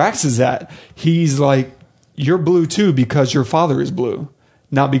where Drax is at. He's like, you're blue too because your father is blue.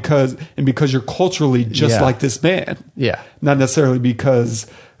 Not because you're culturally just like this man. Yeah. Not necessarily because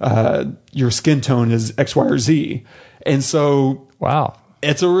your skin tone is X, Y, or Z. And so... Wow.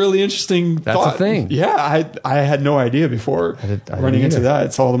 It's a really interesting thought. a thing. Yeah, I had no idea before I didn't running into either. that.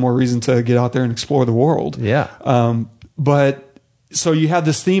 It's all the more reason to get out there and explore the world. Yeah. But so you have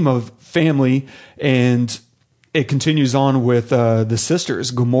this theme of family, and it continues on with the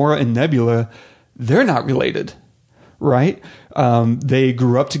sisters, Gamora and Nebula. They're not related, right? They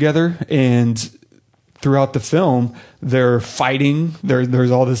grew up together, and throughout the film, they're fighting. There's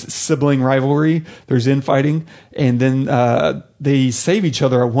all this sibling rivalry. There's infighting. And then they save each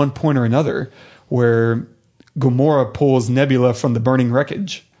other at one point or another, where Gamora pulls Nebula from the burning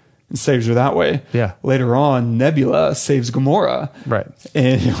wreckage and saves her that way. Yeah. Later on, Nebula saves Gamora. Right.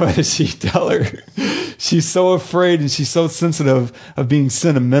 And what does she tell her? She's so afraid and she's so sensitive of being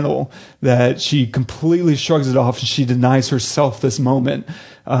sentimental that she completely shrugs it off and she denies herself this moment.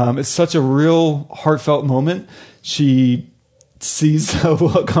 It's such a real heartfelt moment. She sees the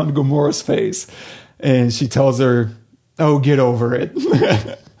look on Gamora's face and she tells her, "Oh, get over it."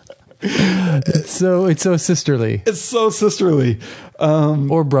 It's so sisterly. It's so sisterly.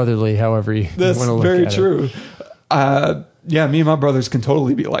 Or brotherly, however you That's want to look very at true. Yeah, me and my brothers can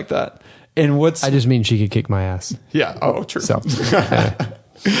totally be like that. And what's... I just mean she could kick my ass. Yeah. Oh, true. So,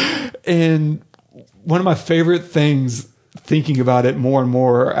 And one of my favorite things, thinking about it more and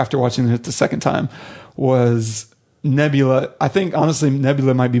more after watching it the second time, was Nebula. I think, honestly,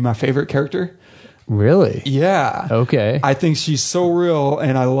 Nebula might be my favorite character. really? Yeah. Okay. I think she's so real,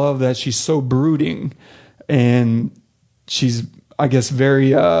 and I love that she's so brooding, and she's, I guess,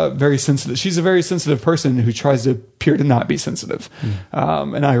 very, very sensitive. She's a very sensitive person who tries to appear to not be sensitive.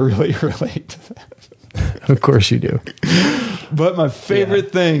 And I really relate to that. Of course you do. But my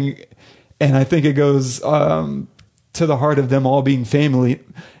favorite thing, and I think it goes to the heart of them all being family,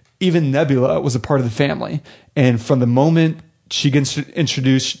 even Nebula was a part of the family. And from the moment she gets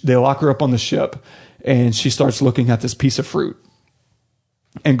introduced, they lock her up on the ship, and she starts looking at this piece of fruit.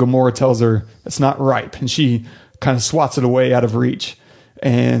 And Gamora tells her it's not ripe, and she kind of swats it away out of reach.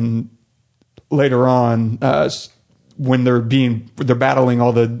 And later on, when they're battling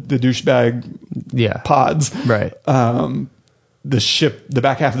all the douchebag pods, Right. the ship, the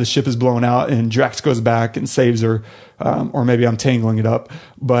back half of the ship is blown out, and Drax goes back and saves her. Or maybe I'm tangling it up,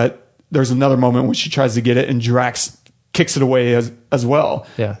 but there's another moment when she tries to get it, and Drax kicks it away as well.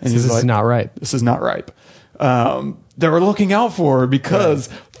 Yeah. And So he's this is not ripe. This is not ripe. They were looking out for her because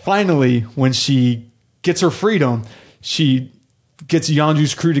finally, when she gets her freedom, she gets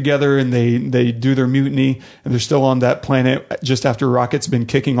Yondu's crew together, and they do their mutiny, and they're still on that planet just after Rocket's been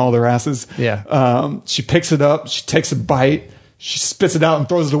kicking all their asses. Yeah. She picks it up. She takes a bite. She spits it out and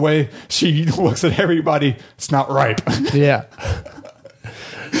throws it away. She looks at everybody. It's not ripe. Yeah.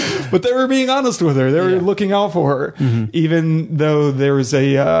 But they were being honest with her. They were looking out for her, even though there was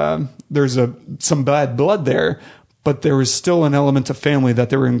some bad blood there. But there was still an element of family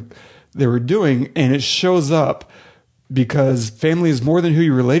that they were doing, and it shows up because family is more than who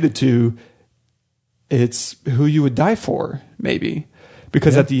you're related to. It's who you would die for, maybe.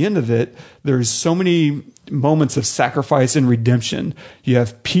 Because at the end of it, there's so many moments of sacrifice and redemption. You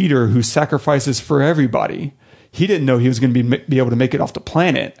have Peter, who sacrifices for everybody. He didn't know he was going to be able to make it off the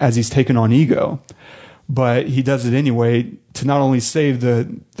planet as he's taken on Ego. But he does it anyway to not only save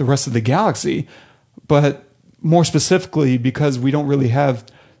the rest of the galaxy, but more specifically because we don't really have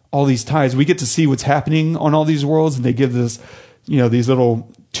all these ties. We get to see what's happening on all these worlds, and they give this, these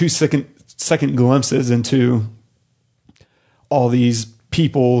little 2-second glimpses into all these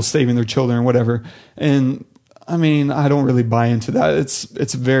people saving their children or whatever. And I mean, I don't really buy into that.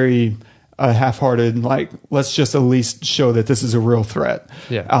 It's very half-hearted. Like, let's just at least show that this is a real threat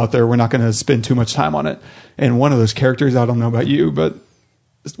out there. We're not going to spend too much time on it. And one of those characters, I don't know about you, but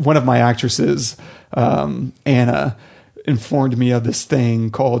one of my actresses, Anna, informed me of this thing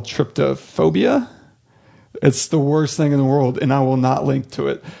called tryptophobia. It's the worst thing in the world, and I will not link to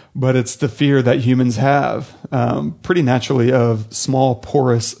it, but it's the fear that humans have, pretty naturally, of small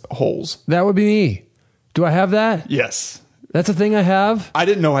porous holes. That would be me. Do I have that? Yes. That's a thing I have? I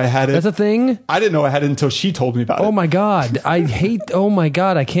didn't know I had it. That's a thing? I didn't know I had it until she told me about it. Oh my God. I can't.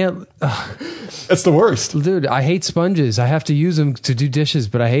 It's the worst. Dude, I hate sponges. I have to use them to do dishes,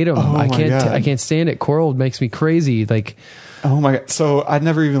 but I hate them. Oh I my God. I can't stand it. Coral makes me crazy. Like, oh my God. So I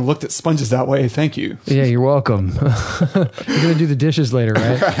never even looked at sponges that way. Thank you. yeah, you're welcome. You're going to do the dishes later,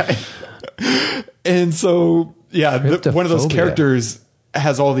 right? Right. And so, yeah, one of those characters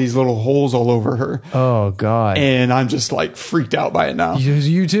has all these little holes all over her. Oh God. And I'm just like freaked out by it now.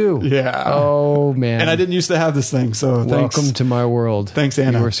 You too. Yeah. Oh man. And I didn't used to have this thing. So welcome to my world. Thanks,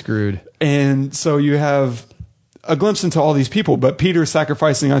 Anna. You were screwed. And so you have a glimpse into all these people, but Peter's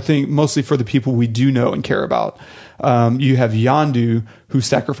sacrificing, I think, mostly for the people we do know and care about. You have Yondu, who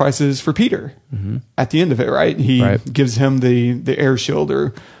sacrifices for Peter at the end of it, right? He gives him the air shield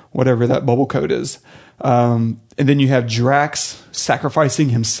or whatever that bubble coat is. And then you have Drax sacrificing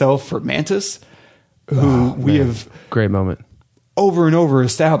himself for Mantis, who we have great moment over and over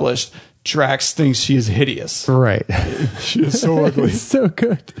established. Drax thinks she is hideous. Right. She is so ugly. It's so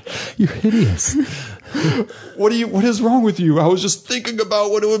good. You're hideous. What is wrong with you? I was just thinking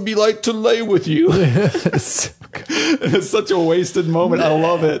about what it would be like to lay with you. It's such a wasted moment. I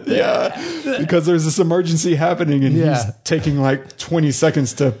love it. Yeah. Because there's this emergency happening and he's taking like 20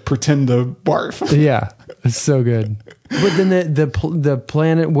 seconds to pretend to barf. Yeah. It's so good. But then the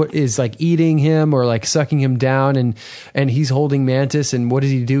planet is like eating him or like sucking him down, and he's holding Mantis, and what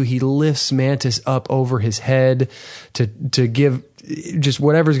does he do? He lifts Mantis up over his head to give just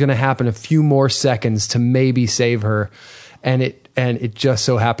whatever's going to happen a few more seconds to maybe save her, and it just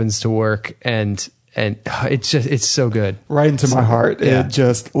so happens to work, and it's so good. Right into my heart. Yeah. It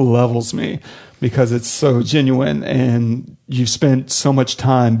just levels me because it's so genuine, and you've spent so much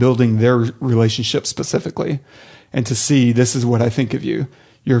time building their relationship specifically. And to see, this is what I think of you,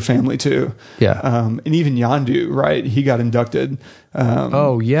 your family too. Yeah. And even Yondu, right? He got inducted.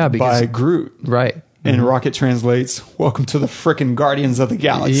 By Groot. Right. And Rocket translates, "Welcome to the frickin' Guardians of the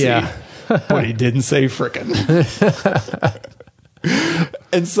Galaxy." Yeah. But he didn't say frickin'.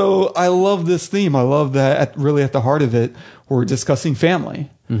 And so I love this theme. I love that really at the heart of it, we're discussing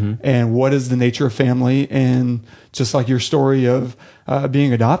family and what is the nature of family. And just like your story of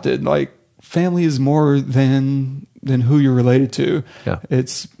being adopted, like, family is more than who you're related to. Yeah.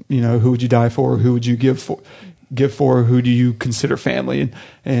 It's, who would you die for? Who would you give for? Who do you consider family?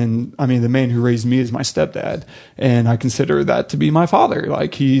 And I mean, the man who raised me is my stepdad, and I consider that to be my father.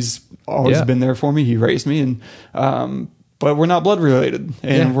 Like, he's always been there for me. He raised me, and but we're not blood related,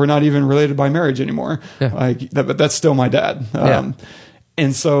 and we're not even related by marriage anymore. Yeah. Like that, but that's still my dad.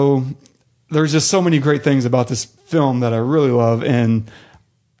 And so there's just so many great things about this film that I really love, and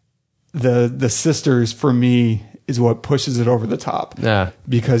the sisters for me is what pushes it over the top. Yeah.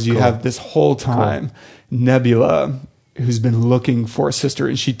 Because you have this whole time Nebula, who's been looking for a sister,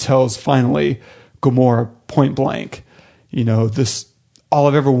 and she tells finally Gamora point blank, this, all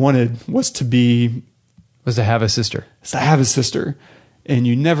I've ever wanted was to have a sister. And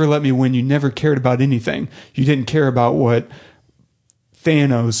you never let me win. You never cared about anything. You didn't care about what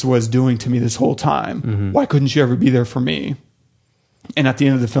Thanos was doing to me this whole time. Why couldn't you ever be there for me? And at the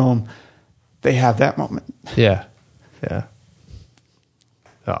end of the film, they have that moment. Yeah. Yeah.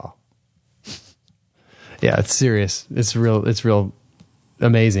 Oh. Yeah, it's serious. It's real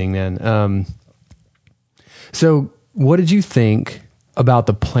amazing, man. So what did you think about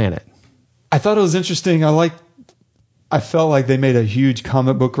the planet? I thought it was interesting. I felt like they made a huge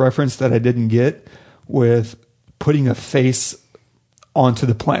comic book reference that I didn't get with putting a face onto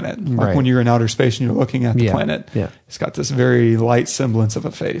the planet. Like when you're in outer space and you're looking at the planet, it's got this very light semblance of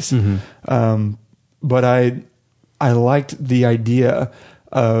a face. But I liked the idea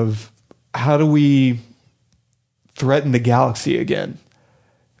of, how do we threaten the galaxy again?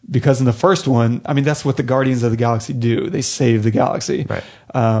 Because in the first one, I mean, that's what the Guardians of the Galaxy do. They save the galaxy. Right.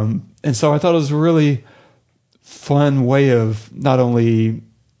 And so I thought it was a really fun way of not only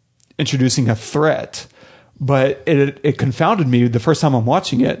introducing a threat, but it confounded me the first time I'm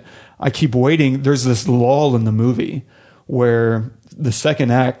watching it. I keep waiting. There's this lull in the movie where the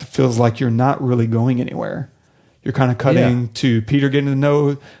second act feels like you're not really going anywhere. You're kind of cutting to Peter getting to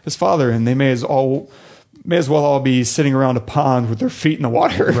know his father, and they may as well all be sitting around a pond with their feet in the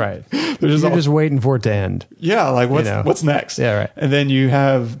water. Right. You're just waiting for it to end. Yeah. Like what's next? Yeah. Right. And then you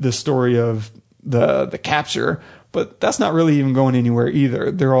have the story of the capture, but that's not really even going anywhere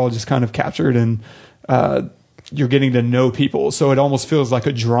either. They're all just kind of captured, and you're getting to know people. So it almost feels like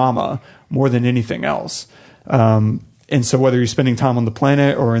a drama more than anything else. And so whether you're spending time on the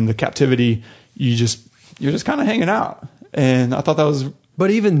planet or in the captivity, you're just kind of hanging out. And I thought that was. But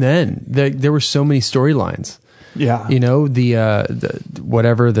even then, there were so many storylines. Yeah. The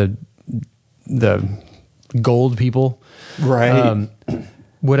whatever the gold people, right?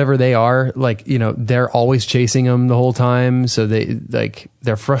 Whatever they are, they're always chasing them the whole time. So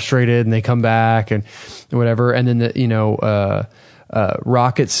they're frustrated and they come back and whatever. And then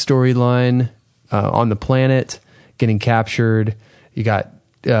Rocket's storyline on the planet getting captured. You got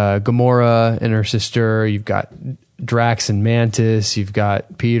Gamora and her sister. You've got Drax and Mantis. You've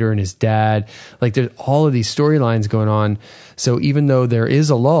got Peter and his dad. Like, there's all of these storylines going on. So even though there is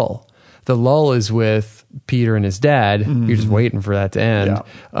a lull, the lull is with Peter and his dad. You're just waiting for that to end.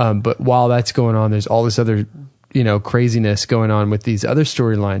 Yeah. But while that's going on, there's all this other craziness going on with these other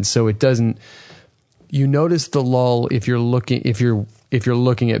storylines. So it doesn't, you notice the lull if you're looking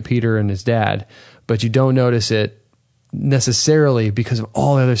at Peter and his dad, but you don't notice it necessarily because of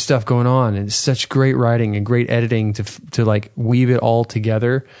all the other stuff going on. And it's such great writing and great editing to like weave it all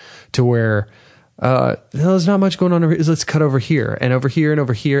together to where there's not much going on over here. Let's cut over here and over here and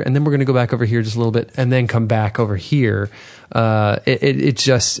over here, and then we're going to go back over here just a little bit and then come back over here.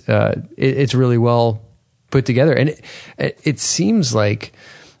 It's really well put together, and it seems like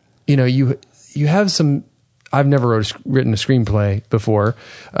you have some. I've never written a screenplay before,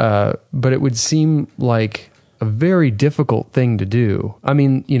 but it would seem like a very difficult thing to do. I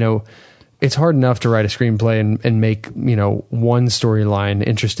mean, it's hard enough to write a screenplay and make, one storyline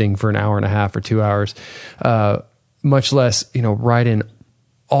interesting for an hour and a half or 2 hours, much less, be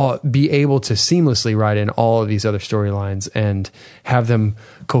able to seamlessly write in all of these other storylines and have them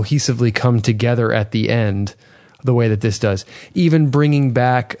cohesively come together at the end the way that this does. Even bringing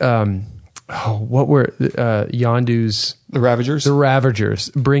back, what were Yondu's... The Ravagers? The Ravagers,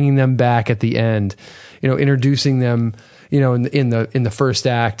 bringing them back at the end, introducing them, in the first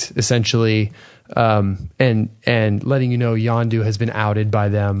act, essentially, and letting Yondu has been outed by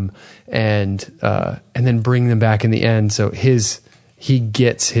them, and then bring them back in the end. So he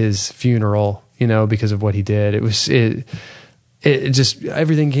gets his funeral, because of what he did. It just,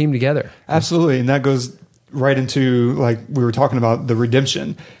 everything came together. Absolutely. And that goes right into, like we were talking about, the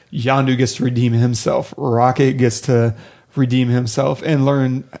redemption. Yondu gets to redeem himself. Rocket gets to redeem himself and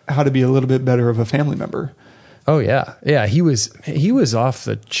learn how to be a little bit better of a family member. Oh yeah. Yeah. He was off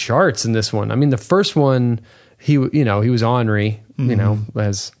the charts in this one. I mean, the first one, he was ornery,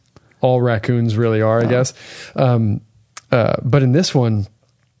 as all raccoons really are, I guess. But in this one,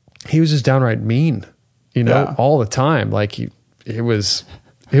 he was just downright mean, all the time. Like it was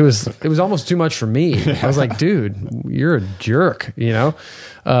almost too much for me. I was like, dude, you're a jerk,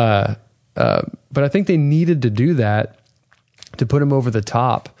 but I think they needed to do that to put him over the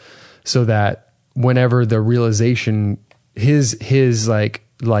top so that whenever the realization, his like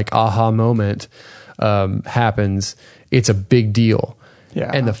aha moment, happens, it's a big deal.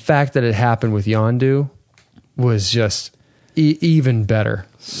 Yeah. And the fact that it happened with Yondu was just even better.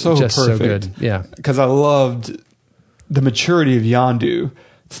 So just perfect. So good. Yeah. Because I loved the maturity of Yondu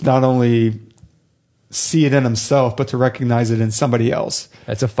to not only see it in himself, but to recognize it in somebody else.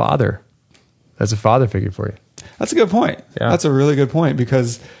 That's a father figure for you. That's a good point. Yeah. That's a really good point,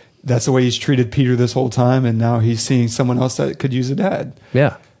 because that's the way he's treated Peter this whole time, and now he's seeing someone else that could use a dad.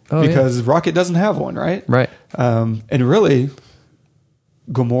 Yeah. Because Rocket doesn't have one, right? Right. And really,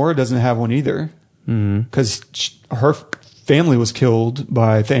 Gamora doesn't have one either, because her family was killed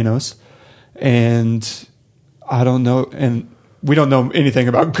by Thanos, and I don't know, and we don't know anything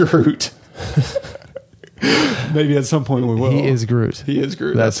about Groot. Maybe at some point we will. He is Groot. He is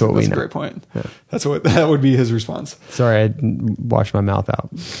Groot. That's what we know. That's a great point. Yeah. That would be his response. Sorry, I washed my mouth out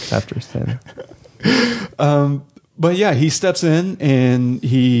after saying that. But yeah, he steps in and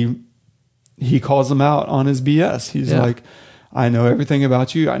he calls them out on his BS. He's like, I know everything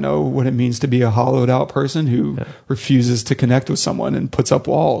about you. I know what it means to be a hollowed out person who refuses to connect with someone and puts up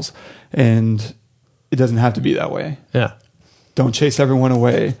walls. And it doesn't have to be that way. Yeah. Don't chase everyone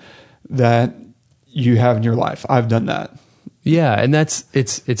away that you have in your life. I've done that. Yeah, and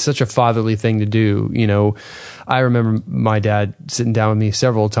it's such a fatherly thing to do. I remember my dad sitting down with me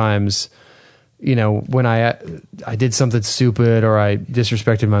several times, when I did something stupid, or I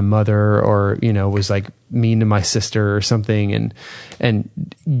disrespected my mother, or was like mean to my sister or something, and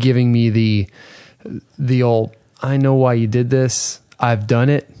giving me the old, I know why you did this. I've done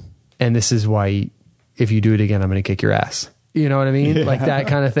it, and this is why if you do it again, I'm going to kick your ass. You know what I mean? Yeah. Like that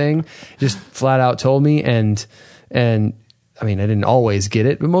kind of thing. Just flat out told me, and I mean, I didn't always get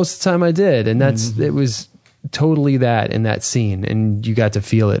it, but most of the time I did, and it was totally that in that scene, and you got to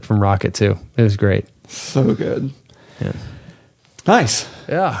feel it from Rocket too. It was great. So good. Yeah. Nice.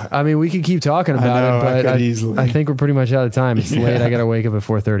 Yeah. I mean, we could keep talking about it, but I think we're pretty much out of time. It's late. I got to wake up at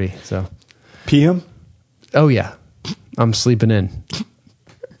 4:30. So PM? Oh yeah. I'm sleeping in.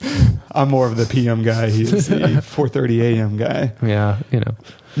 I'm more of the PM guy. He's the 4:30 a.m. guy. Yeah.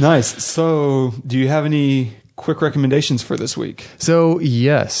 Nice. So do you have any quick recommendations for this week? So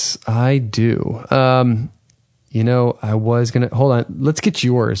yes, I do. I was going to, hold on, let's get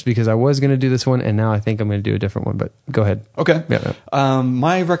yours, because I was going to do this one and now I think I'm going to do a different one, but go ahead. Okay. Yeah.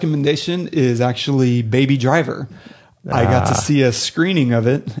 My recommendation is actually Baby Driver. I got to see a screening of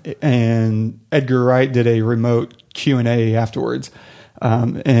it, and Edgar Wright did a remote Q&A afterwards.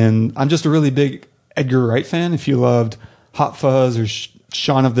 And I'm just a really big Edgar Wright fan. If you loved Hot Fuzz or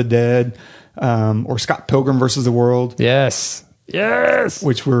Shaun of the Dead, or Scott Pilgrim versus the World. Yes.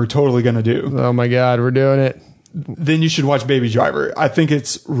 Which we're totally going to do. Oh my God, we're doing it. Then you should watch Baby Driver. I think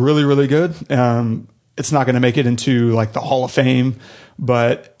it's really, really good. It's not going to make it into like the Hall of Fame,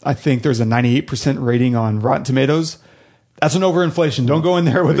 but I think there's a 98% rating on Rotten Tomatoes. That's an overinflation. Don't go in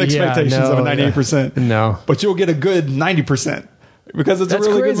there with expectations of a 98%. No. But you'll get a good 90% because it's a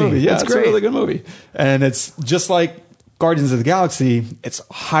really good movie. Yeah, it's a really good movie. And it's just like Guardians of the Galaxy, it's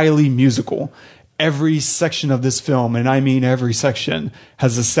highly musical. Every section of this film, and I mean every section,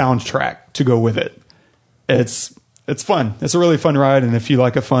 has a soundtrack to go with it. It's fun. It's a really fun ride. And if you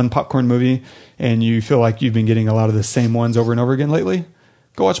like a fun popcorn movie and you feel like you've been getting a lot of the same ones over and over again lately,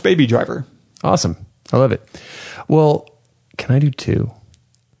 go watch Baby Driver. Awesome. I love it. Well, can I do 2?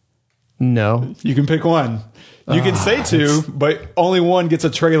 No. You can pick one. You can say 2, but only one gets a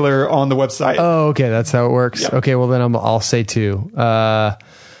trailer on the website. Oh, okay. That's how it works. Yep. Okay. Well, then I'll say 2.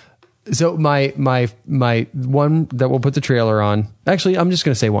 So my one that we'll put the trailer on. Actually, I'm just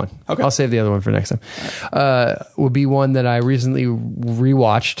going to say 1. Okay. I'll save the other one for next time. Will be one that I recently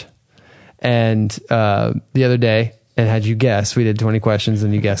rewatched and the other day, and had you guess, we did 20 questions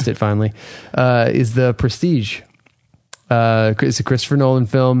and you guessed it finally, is The Prestige. It's a Christopher Nolan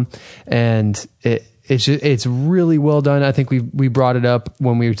film, and it's really well done. I think we brought it up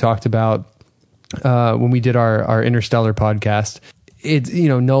when we talked about when we did our Interstellar podcast.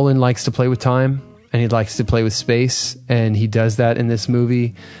 Nolan likes to play with time and he likes to play with space, and he does that in this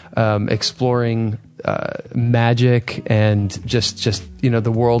movie, exploring magic and just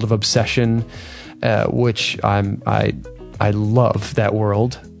the world of obsession, which I love that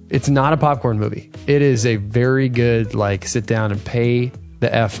world. It's not a popcorn movie. It is a very good, sit down and pay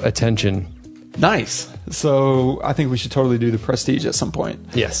the F attention. Nice. So I think we should totally do The Prestige at some point.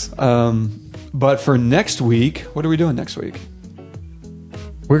 Yes. But for next week, what are we doing next week?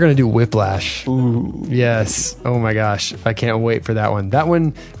 We're going to do Whiplash. Ooh. Yes. Oh my gosh. I can't wait for that one. That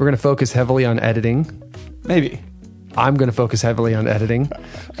one, we're going to focus heavily on editing. Maybe. I'm going to focus heavily on editing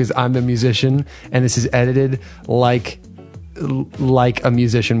because I'm a musician, and this is edited like a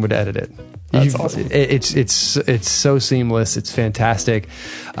musician would edit it. That's awesome. It's so seamless. It's fantastic.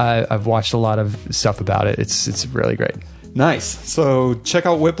 I've watched a lot of stuff about it. It's really great. Nice. So check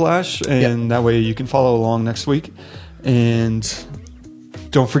out Whiplash, and that way you can follow along next week. And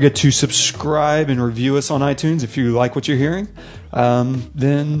don't forget to subscribe and review us on iTunes if you like what you're hearing.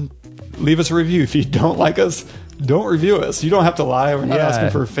 Then leave us a review. If you don't like us, don't review us. You don't have to lie. We're not asking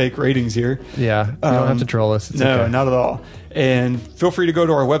for fake ratings here. Yeah. You don't have to troll us. No, not at all. And feel free to go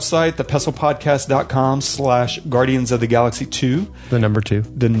to our website, thepestlepodcast.com/Guardians of the Galaxy 2. The number 2.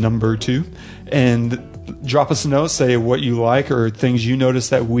 The number 2. And drop us a note, say what you like or things you noticed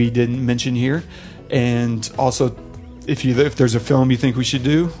that we didn't mention here. And also, if there's a film you think we should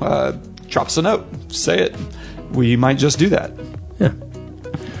do, drop us a note. Say it. We might just do that. Yeah.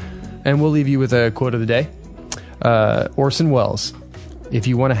 And we'll leave you with a quote of the day. Orson Welles. If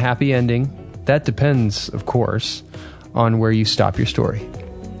you want a happy ending, that depends, of course, on where you stop your story.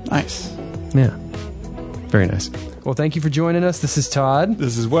 Nice. Yeah. Very nice. Well, thank you for joining us. This is Todd.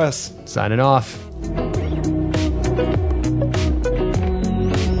 This is Wes. Signing off.